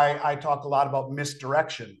that's why I talk a lot about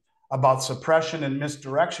misdirection, about suppression and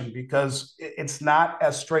misdirection, because it's not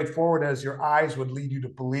as straightforward as your eyes would lead you to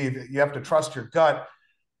believe. You have to trust your gut.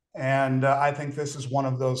 And I think this is one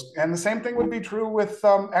of those. And the same thing would be true with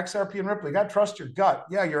XRP and Ripple. You got to trust your gut.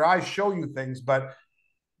 Yeah, your eyes show you things, but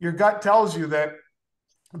your gut tells you that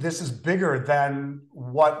this is bigger than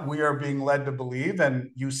what we are being led to believe, and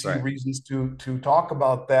you see Right. reasons to talk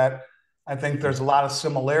about that. I think there's a lot of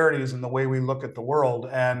similarities in the way we look at the world,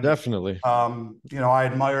 and Definitely. I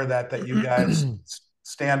admire that you guys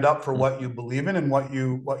stand up for what you believe in and what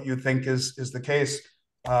you think is the case.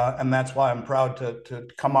 And that's why I'm proud to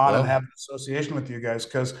come on and Well, have an association with you guys,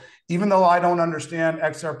 because even though I don't understand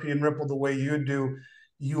XRP and Ripple the way you do,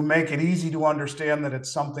 you make it easy to understand that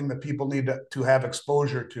it's something that people need to have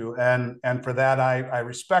exposure to. And for that, I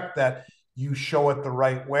respect that you show it the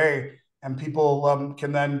right way, and people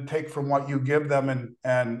can then take from what you give them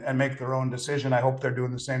and make their own decision. I hope they're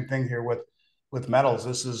doing the same thing here with metals.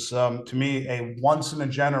 This is to me a once in a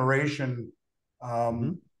generation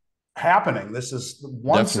mhm, happening. This is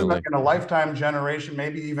once definitely. in a lifetime generation,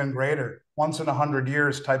 maybe even greater, once in 100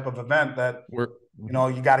 years type of event that We're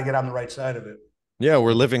you got to get on the right side of it. Yeah,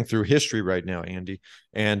 we're living through history right now, Andy.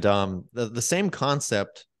 And the same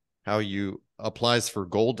concept, how you applies for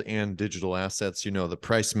gold and digital assets, the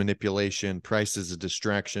price manipulation, price is a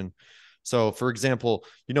distraction. So, for example,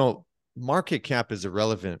 market cap is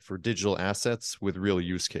irrelevant for digital assets with real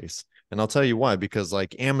use case. And I'll tell you why, because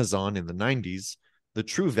like Amazon in the 90s, the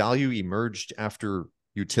true value emerged after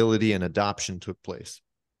utility and adoption took place.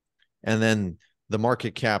 And then the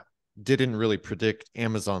market cap didn't really predict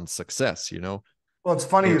Amazon's success. Well, it's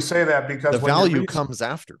funny the you say that, the because value comes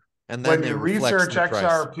after, and then when it you reflects in research the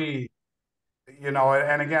price. XRP,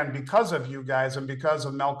 and again, because of you guys and because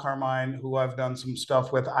of Mel Carmine, who I've done some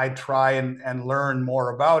stuff with, I try and learn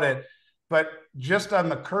more about it. But just on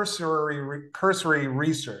the cursory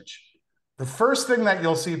research, the first thing that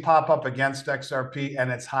you'll see pop up against XRP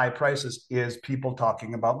and its high prices is people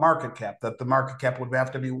talking about market cap, that the market cap would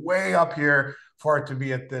have to be way up here for it to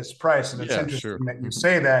be at this price. And it's Yeah, sure. interesting that you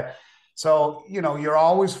say that. So, you're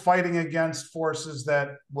always fighting against forces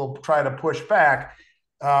that will try to push back.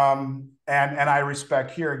 And I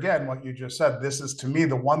respect here again what you just said. This is to me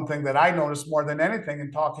the one thing that I notice more than anything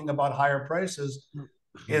in talking about higher prices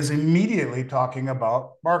is immediately talking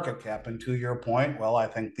about market cap. And to your point, well, I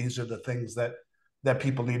think these are the things that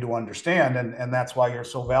people need to understand, and that's why you're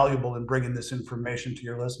so valuable in bringing this information to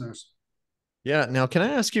your listeners. Yeah. Now, can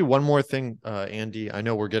I ask you one more thing, Andy? I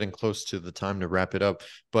know we're getting close to the time to wrap it up,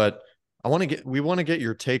 but we want to get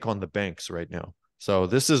your take on the banks right now. So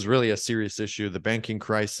this is really a serious issue. The banking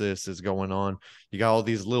crisis is going on. You got all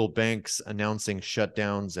these little banks announcing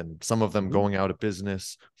shutdowns and some of them going out of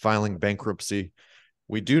business, filing bankruptcy.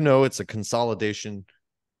 We do know it's a consolidation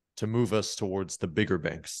to move us towards the bigger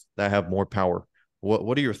banks that have more power.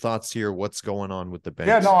 What are your thoughts here? What's going on with the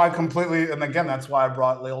Yeah, no, banks? I completely, and again, that's why I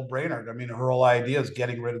brought Lael Brainerd. I mean, her whole idea is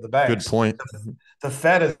getting rid of the Good banks. point. The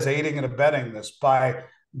Fed is aiding and abetting this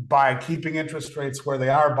by keeping interest rates where they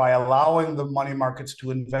are, by allowing the money markets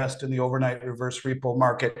to invest in the overnight reverse repo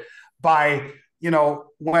market, by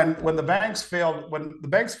when the banks failed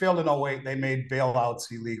in 08, they made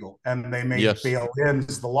bailouts illegal, and they made Yes.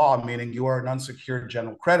 bail-ins the law, meaning you are an unsecured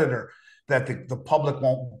general creditor, that the public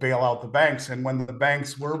won't bail out the banks. And when the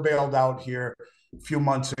banks were bailed out here a few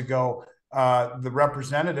months ago, the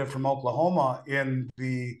representative from Oklahoma in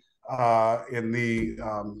the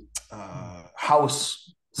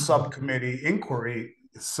House subcommittee inquiry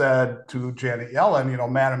said to Janet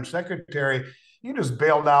Yellen, Madam Secretary, you just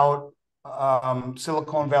bailed out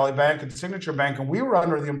Silicon Valley Bank and Signature Bank, and we were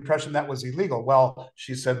under the impression that was illegal. Well,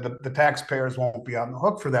 she said the taxpayers won't be on the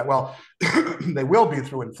hook for that. Well, they will be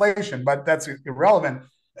through inflation, but that's irrelevant.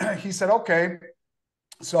 He said, okay,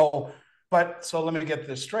 so let me get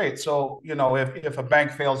this straight. So, if a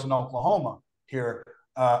bank fails in Oklahoma here,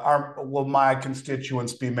 will my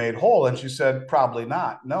constituents be made whole? And she said, probably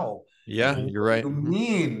not. No. Yeah, What you're do right. you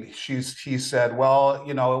mean? He said, well,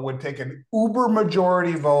 it would take an uber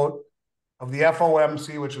majority vote of the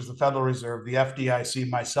FOMC, which is the Federal Reserve, the FDIC,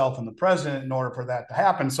 myself, and the president in order for that to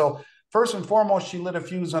happen. So first and foremost, she lit a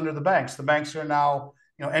fuse under the banks. The banks are now,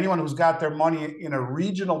 anyone who's got their money in a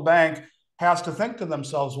regional bank has to think to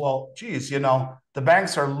themselves, well, geez, the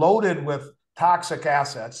banks are loaded with toxic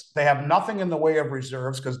assets. They have nothing in the way of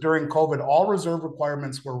reserves, because during COVID, all reserve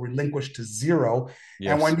requirements were relinquished to zero.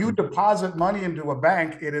 And Yes. when you deposit money into a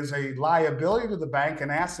bank, it is a liability to the bank,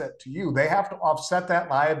 an asset to you. They have to offset that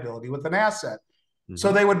liability with an asset.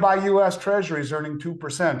 So they would buy U.S. Treasuries earning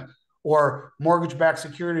 2%, or mortgage-backed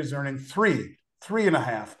securities earning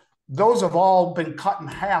 3.5%. Those have all been cut in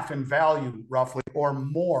half in value, roughly, or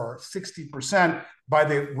more, 60%, by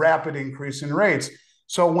the rapid increase in rates.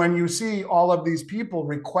 So when you see all of these people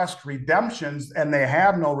request redemptions and they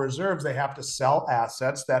have no reserves, they have to sell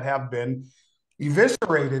assets that have been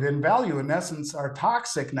eviscerated in value, in essence, are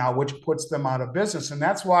toxic now, which puts them out of business. And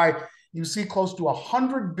that's why you see close to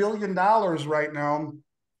 $100 billion right now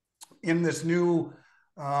in this new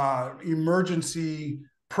emergency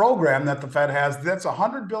program that the Fed has. That's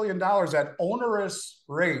 $100 billion at onerous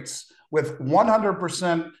rates with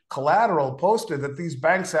 100% collateral posted that these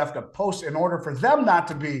banks have to post in order for them not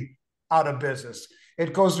to be out of business.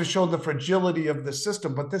 It goes to show the fragility of the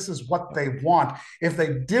system, but this is what they want. If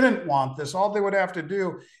they didn't want this, all they would have to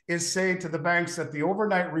do is say to the banks that the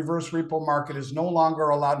overnight reverse repo market is no longer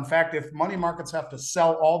allowed. In fact, if money markets have to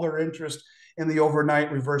sell all their interest in the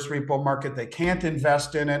overnight reverse repo market, they can't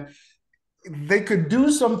invest in it. They could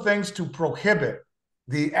do some things to prohibit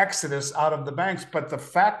the exodus out of the banks, but the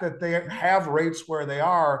fact that they have rates where they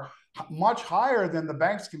are much higher than the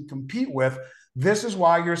banks can compete with, this is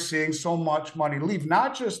why you're seeing so much money leave,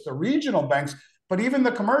 not just the regional banks, but even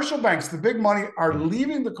the commercial banks. The big money are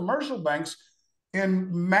leaving the commercial banks in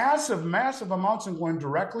massive, massive amounts and going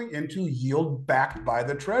directly into yield backed by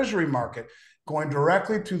the treasury market, going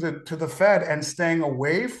directly to the Fed and staying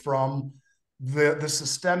away from the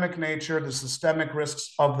systemic nature, the systemic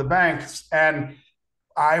risks of the banks. And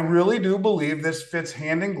I really do believe this fits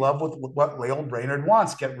hand in glove with what Lael Brainard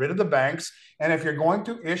wants. Get rid of the banks. And if you're going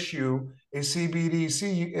to issue a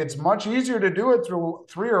CBDC, it's much easier to do it through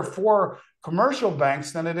 3 or 4 commercial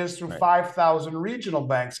banks than it is through 5,000 regional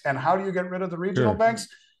banks. And how do you get rid of the regional banks?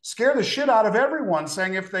 Scare the shit out of everyone,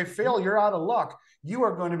 saying if they fail, you're out of luck. You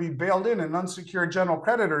are going to be bailed in an unsecured general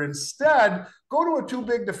creditor. Instead, go to a too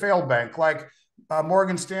big to fail bank like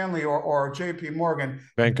Morgan Stanley or JP Morgan.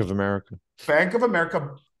 Bank of America. Bank of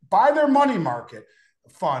America, buy their money market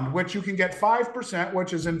fund, which you can get 5%,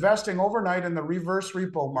 which is investing overnight in the reverse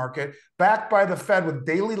repo market, backed by the Fed with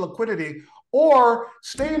daily liquidity, or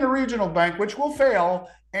stay in a regional bank, which will fail.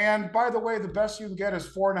 And by the way, the best you can get is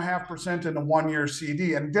 4.5% in a 1-year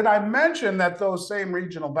CD. And did I mention that those same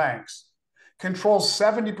regional banks control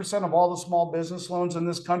 70% of all the small business loans in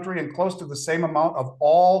this country and close to the same amount of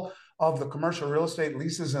all of the commercial real estate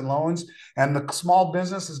leases and loans? And the small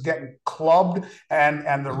business is getting clubbed,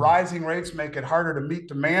 and the rising rates make it harder to meet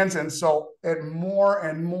demands. And so it more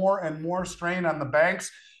and more and more strain on the banks.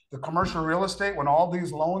 The commercial real estate, when all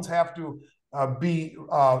these loans have to be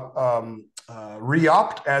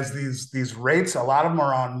re-upped as these rates, a lot of them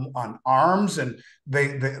are on arms, and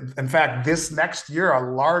they in fact this next year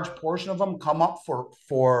a large portion of them come up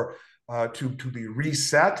to be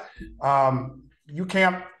reset. You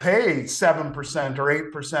can't pay 7%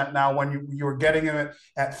 or 8% now when you were getting it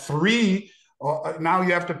at 3. Now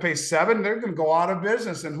you have to pay 7. They're going to go out of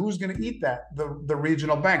business, and who's going to eat that? The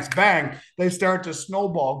regional banks. Bang, they start to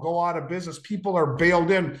snowball, go out of business. People are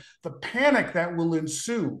bailed in. The panic that will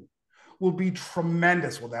ensue will be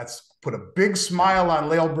tremendous. Well, that's put a big smile on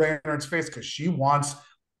Lael Brainard's face, because she wants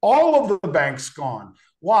all of the banks gone.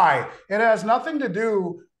 Why? It has nothing to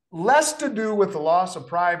do, less to do with the loss of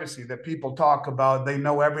privacy that people talk about. They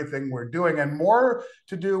know everything we're doing, and more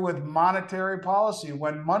to do with monetary policy.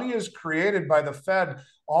 When money is created by the Fed,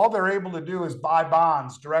 all they're able to do is buy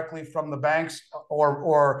bonds directly from the banks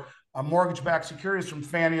or mortgage-backed securities from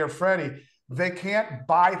Fannie or Freddie. They can't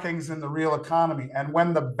buy things in the real economy. And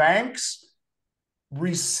when the banks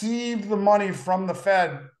receive the money from the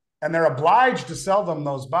Fed and they're obliged to sell them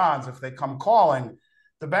those bonds if they come calling,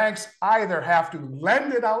 the banks either have to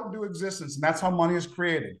lend it out into existence, and that's how money is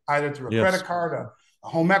created, either through a credit card, a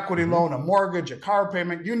home equity loan, a mortgage, a car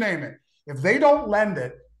payment, you name it. If they don't lend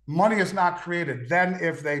it, money is not created. Then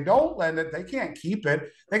if they don't lend it, they can't keep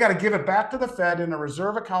it. They got to give it back to the Fed in a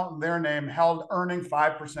reserve account in their name, held earning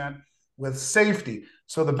 5% with safety.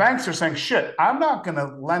 So the banks are saying, shit, I'm not going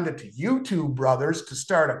to lend it to you two brothers to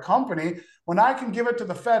start a company when I can give it to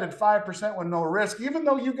the Fed at 5% with no risk. Even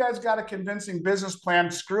though you guys got a convincing business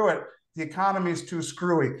plan, screw it. The economy is too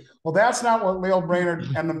screwy. Well, that's not what Lael Brainard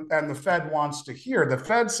and the Fed wants to hear. The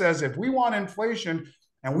Fed says if we want inflation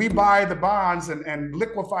and we buy the bonds and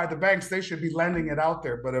liquefy the banks, they should be lending it out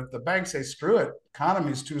there. But if the banks say, screw it,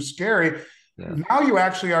 economy is too scary, now you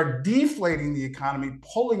actually are deflating the economy,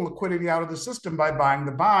 pulling liquidity out of the system by buying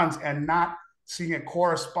the bonds and not seeing a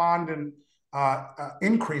corresponding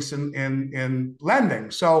increase in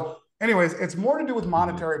lending. So anyways, it's more to do with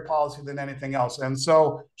monetary policy than anything else. And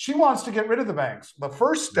so she wants to get rid of the banks. The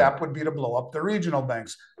first step would be to blow up the regional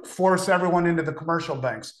banks, force everyone into the commercial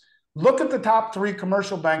banks. Look at the top three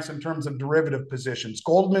commercial banks in terms of derivative positions.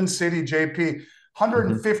 Goldman, Citi, JP,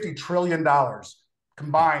 $150 trillion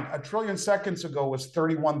combined. A trillion seconds ago was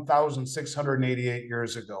 31,688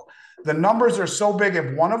 years ago. The numbers are so big.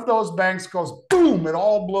 If one of those banks goes boom, it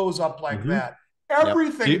all blows up like that.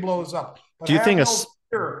 Everything blows up. But do you think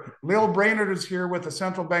Lil Brainerd is here with the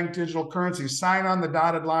central bank digital currency. Sign on the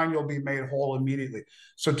dotted line, you'll be made whole immediately.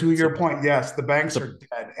 So to your point, yes, the banks are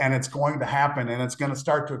dead, and it's going to happen, and it's going to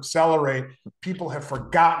start to accelerate. People have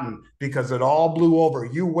forgotten because it all blew over.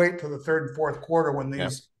 You wait till the third and fourth quarter when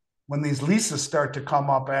these leases start to come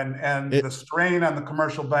up, and the strain on the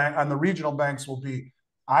commercial bank, on the regional banks will be,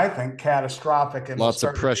 I think, catastrophic, and lots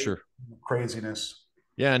of pressure, craziness.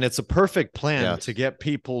 Yeah, and it's a perfect plan to get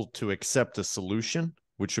people to accept a solution,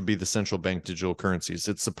 which would be the central bank digital currencies.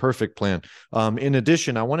 It's a perfect plan. In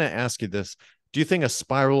addition, I want to ask you this. Do you think a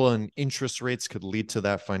spiral in interest rates could lead to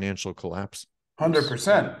that financial collapse?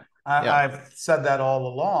 100%. I've said that all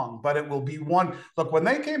along, but it will be one. Look, when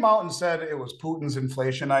they came out and said it was Putin's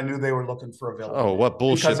inflation, I knew they were looking for a villain. Oh, what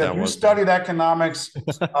bullshit because that if you was. studied economics,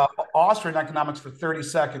 Austrian economics for 30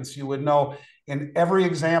 seconds, you would know in every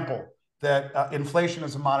example that inflation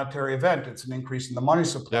is a monetary event. It's an increase in the money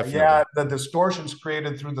supply. Definitely. Yeah, the distortions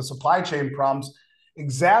created through the supply chain problems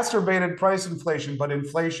exacerbated price inflation, but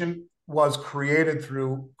inflation was created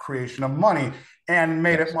through creation of money and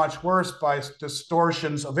made it much worse by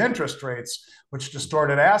distortions of interest rates, which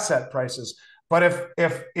distorted asset prices. But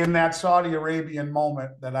if in that Saudi Arabian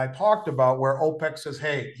moment that I talked about, where OPEC says,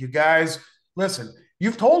 hey, you guys, listen,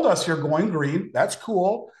 you've told us you're going green. That's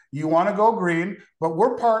cool. You want to go green, but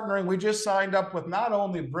we're partnering. We just signed up with not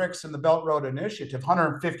only BRICS and the Belt Road Initiative,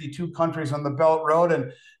 152 countries on the Belt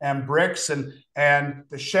Road, and BRICS and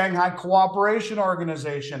the Shanghai Cooperation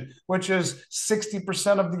Organization, which is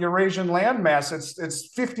 60% of the Eurasian landmass.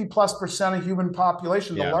 It's 50+% of human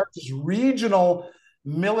population, the largest regional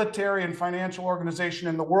military and financial organization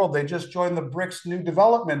in the world. They just joined the BRICS New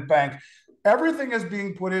Development Bank. Everything is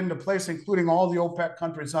being put into place, including all the OPEC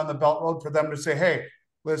countries on the Belt Road, for them to say, hey,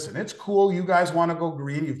 listen, it's cool. You guys want to go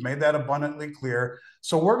green. You've made that abundantly clear.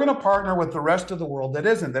 So we're going to partner with the rest of the world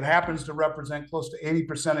that happens to represent close to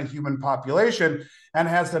 80% of human population and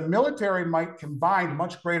has the military might combined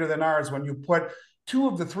much greater than ours when you put two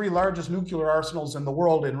of the three largest nuclear arsenals in the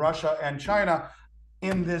world in Russia and China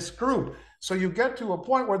in this group. So you get to a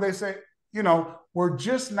point where they say, we're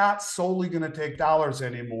just not solely going to take dollars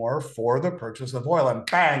anymore for the purchase of oil. And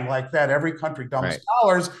bang, like that, every country dumps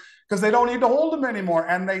dollars because they don't need to hold them anymore.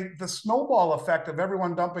 And the snowball effect of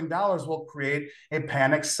everyone dumping dollars will create a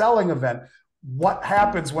panic selling event. What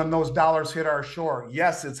happens when those dollars hit our shore?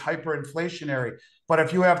 Yes, it's hyperinflationary. But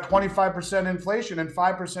if you have 25% inflation and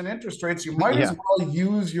 5% interest rates, you might as well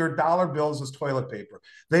use your dollar bills as toilet paper.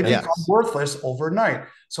 They become worthless overnight.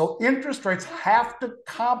 So interest rates have to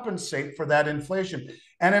compensate for that inflation.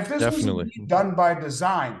 And if this was done by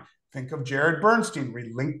design, think of Jared Bernstein,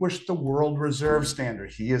 relinquish the world reserve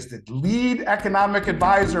standard. He is the lead economic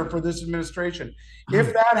advisor for this administration.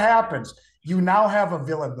 If that happens, you now have a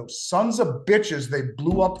villain. Those sons of bitches, they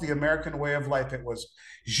blew up the American way of life. It was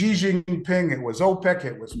Xi Jinping, it was OPEC,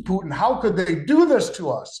 it was Putin. How could they do this to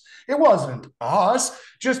us? It wasn't us,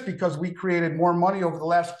 just because we created more money over the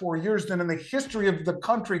last 4 years than in the history of the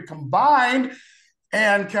country combined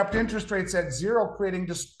and kept interest rates at zero, creating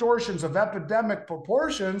distortions of epidemic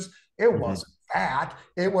proportions. It wasn't that.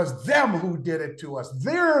 It was them who did it to us.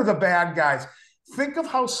 They're the bad guys. Think of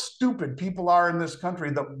how stupid people are in this country.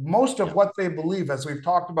 That most of what they believe, as we've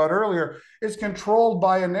talked about earlier, is controlled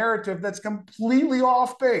by a narrative that's completely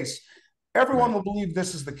off base. Everyone will believe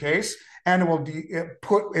this is the case, and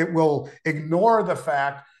it will ignore the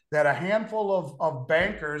fact that a handful of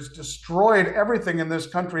bankers destroyed everything in this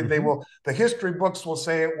country. The history books will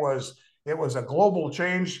say it was a global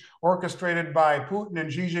change orchestrated by Putin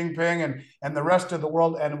and Xi Jinping and the rest of the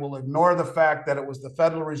world, and will ignore the fact that it was the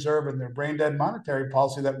Federal Reserve and their brain-dead monetary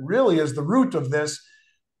policy that really is the root of this.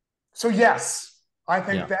 So yes, I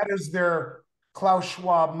think that is their Klaus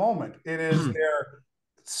Schwab moment. It is their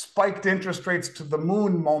spiked interest rates to the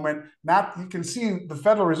moon moment. You can see the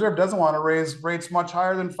Federal Reserve doesn't want to raise rates much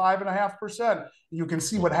higher than 5.5%. You can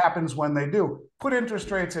see what happens when they do. Put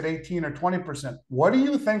interest rates at 18 or 20%. What do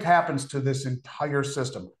you think happens to this entire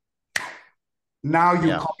system? Now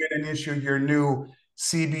you come in and issue your new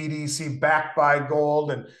CBDC backed by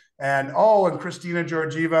gold and Christina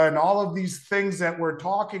Georgieva and all of these things that we're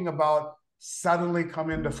talking about suddenly come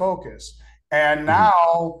into focus. And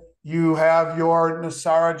now You have your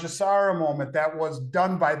Nasara Jassara moment that was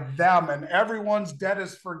done by them, and everyone's debt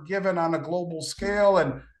is forgiven on a global scale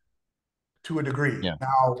and to a degree. Yeah.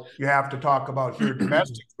 Now you have to talk about here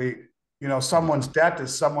domestically, someone's debt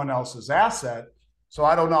is someone else's asset. So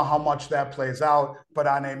I don't know how much that plays out, but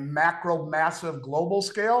on a macro, massive global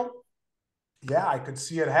scale, yeah, I could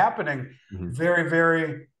see it happening very,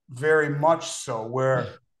 very, very much so. Where,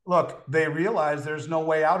 look, they realize there's no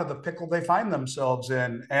way out of the pickle they find themselves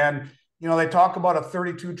in. And, they talk about a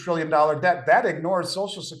 $32 trillion debt. That ignores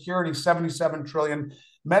Social Security, 77 trillion,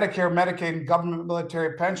 Medicare, Medicaid, government,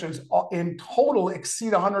 military pensions in total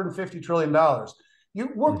exceed $150 trillion.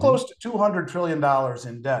 We're close to $200 trillion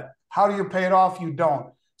in debt. How do you pay it off? You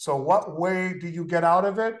don't. So what way do you get out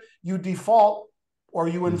of it? You default or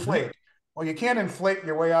you inflate. Well, you can't inflate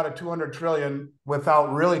your way out of 200 trillion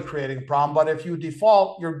without really creating a problem. But if you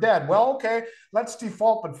default, you're dead. Well, okay, let's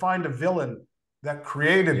default, but find a villain that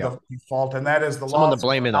created the default, and that is the someone law to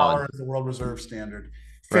blame it dollar on. as the world reserve standard.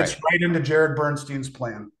 Fits right into Jared Bernstein's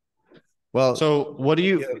plan. Well, so what do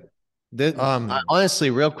you? Honestly,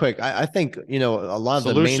 real quick, I think a lot of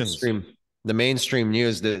solutions. the mainstream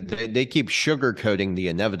news that they keep sugarcoating the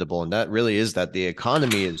inevitable, and that really is that the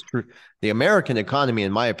economy is true. The American economy,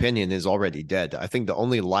 in my opinion, is already dead. I think the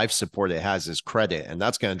only life support it has is credit, and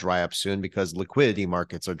that's going to dry up soon because liquidity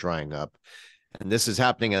markets are drying up, and this is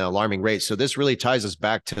happening at an alarming rate. So this really ties us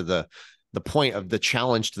back to the point of the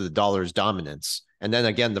challenge to the dollar's dominance, and then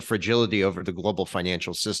again the fragility over the global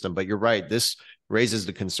financial system. But you're right, this raises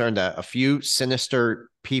the concern that a few sinister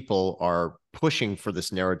people are pushing for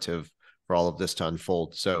this narrative for all of this to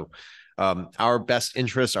unfold. So our best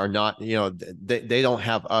interests are not, they don't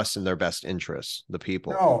have us in their best interests, the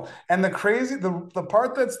people. No. And the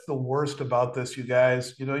part that's the worst about this, you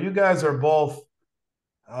guys, you guys are both,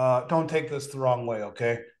 don't take this the wrong way,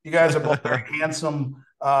 okay? You guys are both very handsome,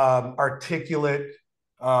 articulate,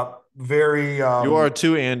 very. You are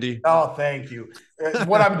too, Andy. Oh, thank you.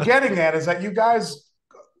 What I'm getting at is that you guys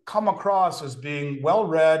come across as being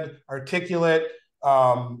well-read, articulate.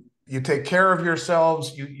 You take care of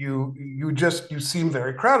yourselves. You seem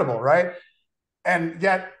very credible, right? And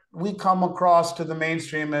yet we come across to the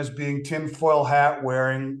mainstream as being tinfoil hat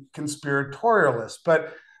wearing conspiratorialists.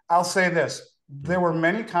 But I'll say this: there were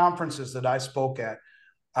many conferences that I spoke at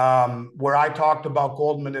where I talked about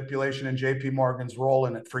gold manipulation and JP Morgan's role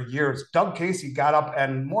in it for years. Doug Casey got up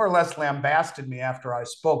and more or less lambasted me after I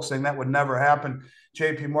spoke, saying that would never happen.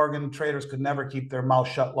 JP Morgan traders could never keep their mouth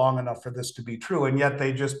shut long enough for this to be true. And yet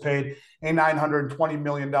they just paid a $920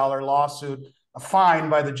 million lawsuit, a fine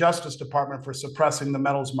by the Justice Department for suppressing the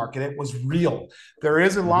metals market. It was real. There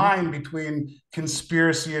is a line between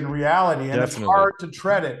conspiracy and reality, and It's hard to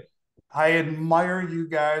tread it. I admire you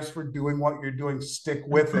guys for doing what you're doing. Stick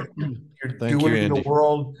with it. You're doing the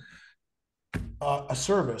world a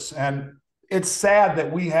service. And it's sad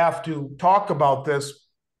that we have to talk about this.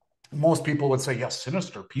 Most people would say, yes,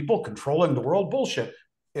 sinister people controlling the world. Bullshit.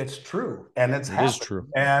 It's true. And it is true.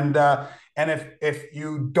 And if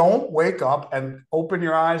you don't wake up and open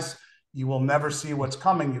your eyes, you will never see what's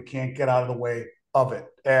coming. You can't get out of the way of it.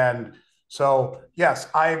 And so, yes,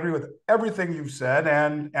 I agree with everything you've said.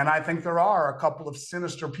 And I think there are a couple of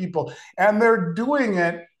sinister people, and they're doing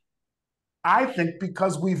it, I think,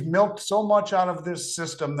 because we've milked so much out of this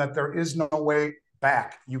system that there is no way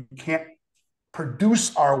back. You can't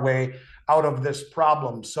produce our way out of this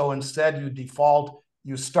problem. So instead, you default,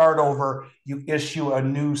 you start over, you issue a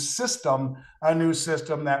new system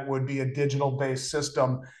that would be a digital-based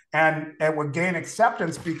system. And it would gain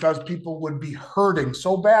acceptance because people would be hurting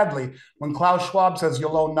so badly. When Klaus Schwab says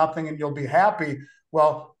you'll own nothing and you'll be happy,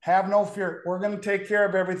 well, have no fear. We're going to take care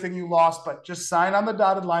of everything you lost, but just sign on the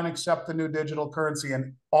dotted line, accept the new digital currency,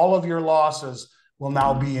 and all of your losses will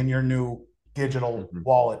now be in your new digital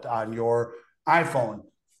wallet on your iPhone.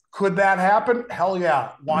 Could that happen? Hell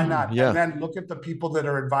yeah. Why not? Yeah. And then look at the people that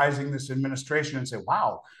are advising this administration and say,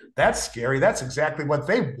 wow, that's scary. That's exactly what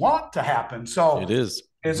they want to happen. So it is.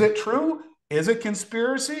 Is it true? Is it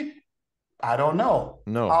conspiracy? I don't know.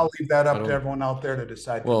 No. I'll leave that up to everyone out there to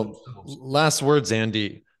decide. Well, last words,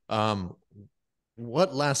 Andy.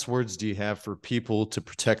 What last words do you have for people to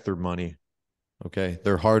protect their money? Okay.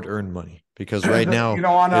 Their hard-earned money. Because right now,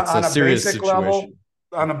 it's a serious situation.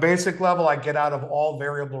 On a basic level, I get out of all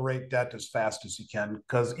variable rate debt as fast as you can,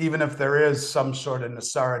 because even if there is some sort of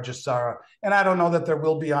Nasara Jassara, and I don't know that there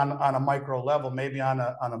will be on a micro level, maybe on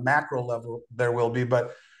a macro level there will be,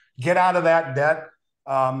 but get out of that debt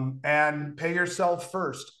and pay yourself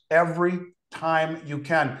first every time you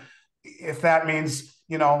can. If that means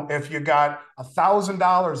if you got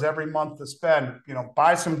 $1,000 every month to spend,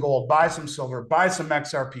 buy some gold, buy some silver, buy some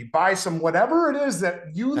XRP, buy some whatever it is that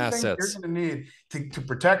you think you're Assets. going to need to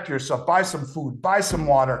protect yourself. Buy some food, buy some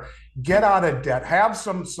water, get out of debt, have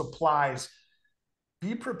some supplies,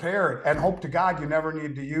 be prepared, and hope to God you never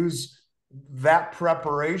need to use that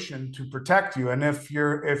preparation to protect you. And if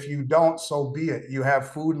you don't, so be it. You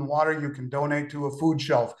have food and water you can donate to a food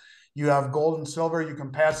shelf. You have gold and silver you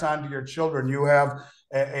can pass on to your children. You have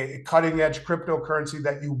a cutting edge cryptocurrency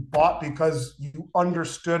that you bought because you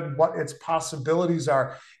understood what its possibilities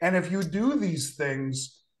are. And if you do these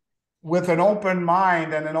things with an open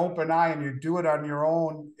mind and an open eye, and you do it on your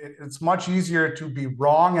own, it's much easier to be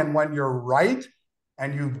wrong. And when you're right,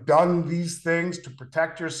 and you've done these things to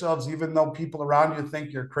protect yourselves, even though people around you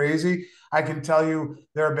think you're crazy, I can tell you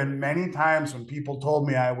there have been many times when people told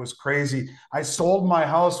me I was crazy. I sold my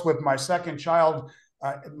house with my second child,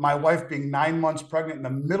 my wife being 9 months pregnant, in the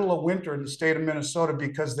middle of winter in the state of Minnesota,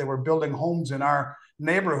 because they were building homes in our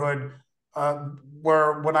neighborhood,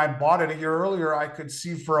 where when I bought it a year earlier, I could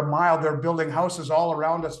see for a mile they're building houses all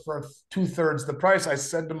around us for 2/3 the price. I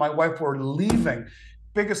said to my wife, we're leaving.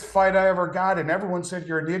 Biggest fight I ever got, and everyone said,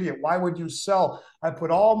 you're an idiot. Why would you sell? I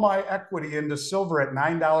put all my equity into silver at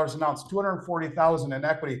 $9 an ounce, 240,000 in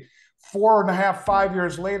equity. 4.5, 5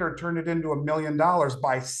 years later, turned it into $1 million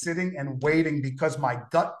by sitting and waiting, because my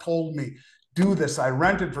gut told me, do this. I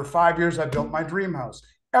rented for 5 years. I built my dream house.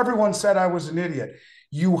 Everyone said I was an idiot.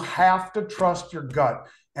 You have to trust your gut,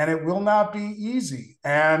 and it will not be easy.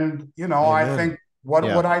 And, I think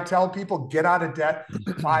what I tell people, get out of debt,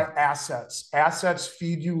 buy assets. Assets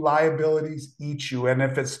feed you, liabilities eat you. And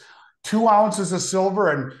if it's 2 ounces of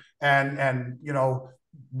silver and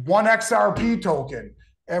one XRP token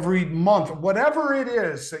every month, whatever it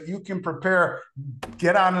is that you can prepare,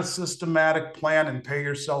 get on a systematic plan and pay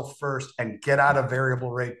yourself first, and get out of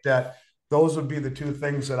variable rate debt. Those would be the two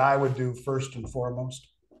things that I would do first and foremost.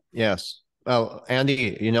 Yes. Well,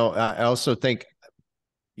 Andy, I also think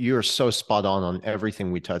you're so spot on everything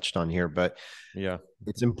we touched on here, but yeah,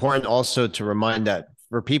 it's important also to remind that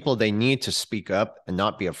for people, they need to speak up and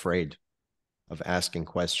not be afraid of asking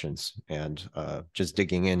questions and just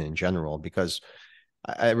digging in general, because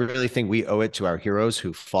I really think we owe it to our heroes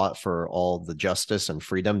who fought for all the justice and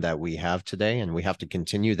freedom that we have today. And we have to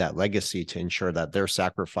continue that legacy to ensure that their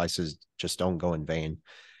sacrifices just don't go in vain.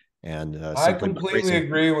 And I completely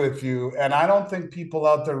agree with you. And I don't think people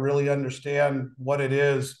out there really understand what it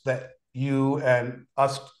is that you and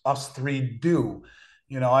us three do.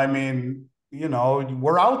 We're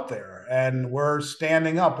out there and we're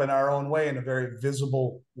standing up in our own way, in a very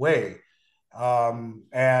visible way.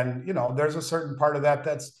 There's a certain part of that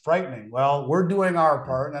that's frightening. Well, we're doing our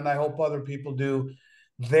part, and I hope other people do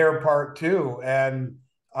their part too. And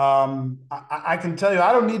I can tell you,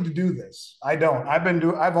 I don't need to do this. I don't.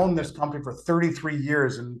 I've owned this company for 33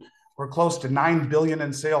 years, and we're close to 9 billion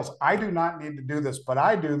in sales. I do not need to do this, but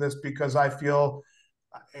I do this because I feel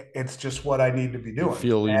it's just what I need to be doing.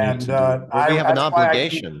 You need to do it. Well, we have an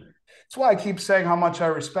obligation. That's why I keep saying how much I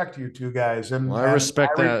respect you two guys. And I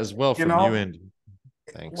respect that as well from you, Andy.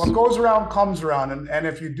 Thanks. What goes around comes around. And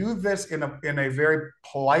if you do this in a very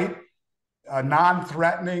polite,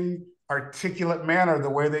 non-threatening, articulate manner, the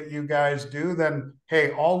way that you guys do, then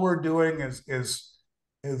hey, all we're doing is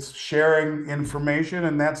sharing information,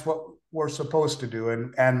 and that's what we're supposed to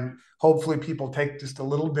do. And hopefully people take just a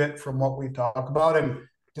little bit from what we talk about and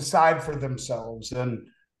decide for themselves. And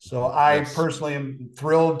so I personally am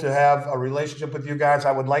thrilled to have a relationship with you guys.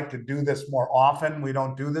 I would like to do this more often. We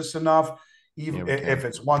don't do this enough. Even if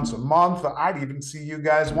it's once a month, I'd even see you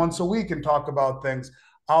guys once a week and talk about things.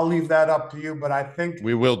 I'll leave that up to you, but I think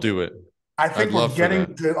we will do it. I think we're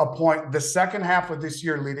getting to a point. The second half of this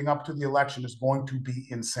year leading up to the election is going to be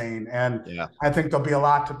insane. And I think there'll be a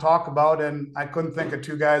lot to talk about. And I couldn't think of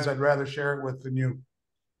two guys I'd rather share it with than you.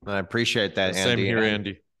 I appreciate that, Andy. Same here,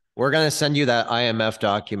 Andy. We're going to send you that IMF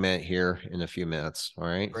document here in a few minutes. All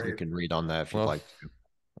right. So you can read on that if you'd like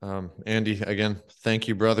to. Andy, again, thank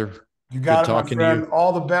you, brother. You got it, my friend.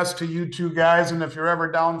 All the best to you two guys. And if you're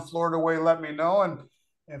ever down Florida way, let me know. And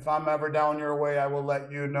if I'm ever down your way, I will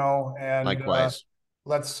let you know. And likewise.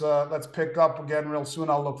 Let's pick up again real soon.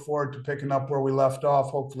 I'll look forward to picking up where we left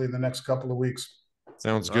off, hopefully in the next couple of weeks.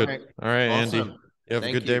 Sounds good. All right, awesome. Andy. You have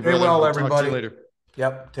a good day, brother. Stay well, everybody. Talk to you later.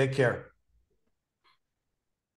 Yep. Take care.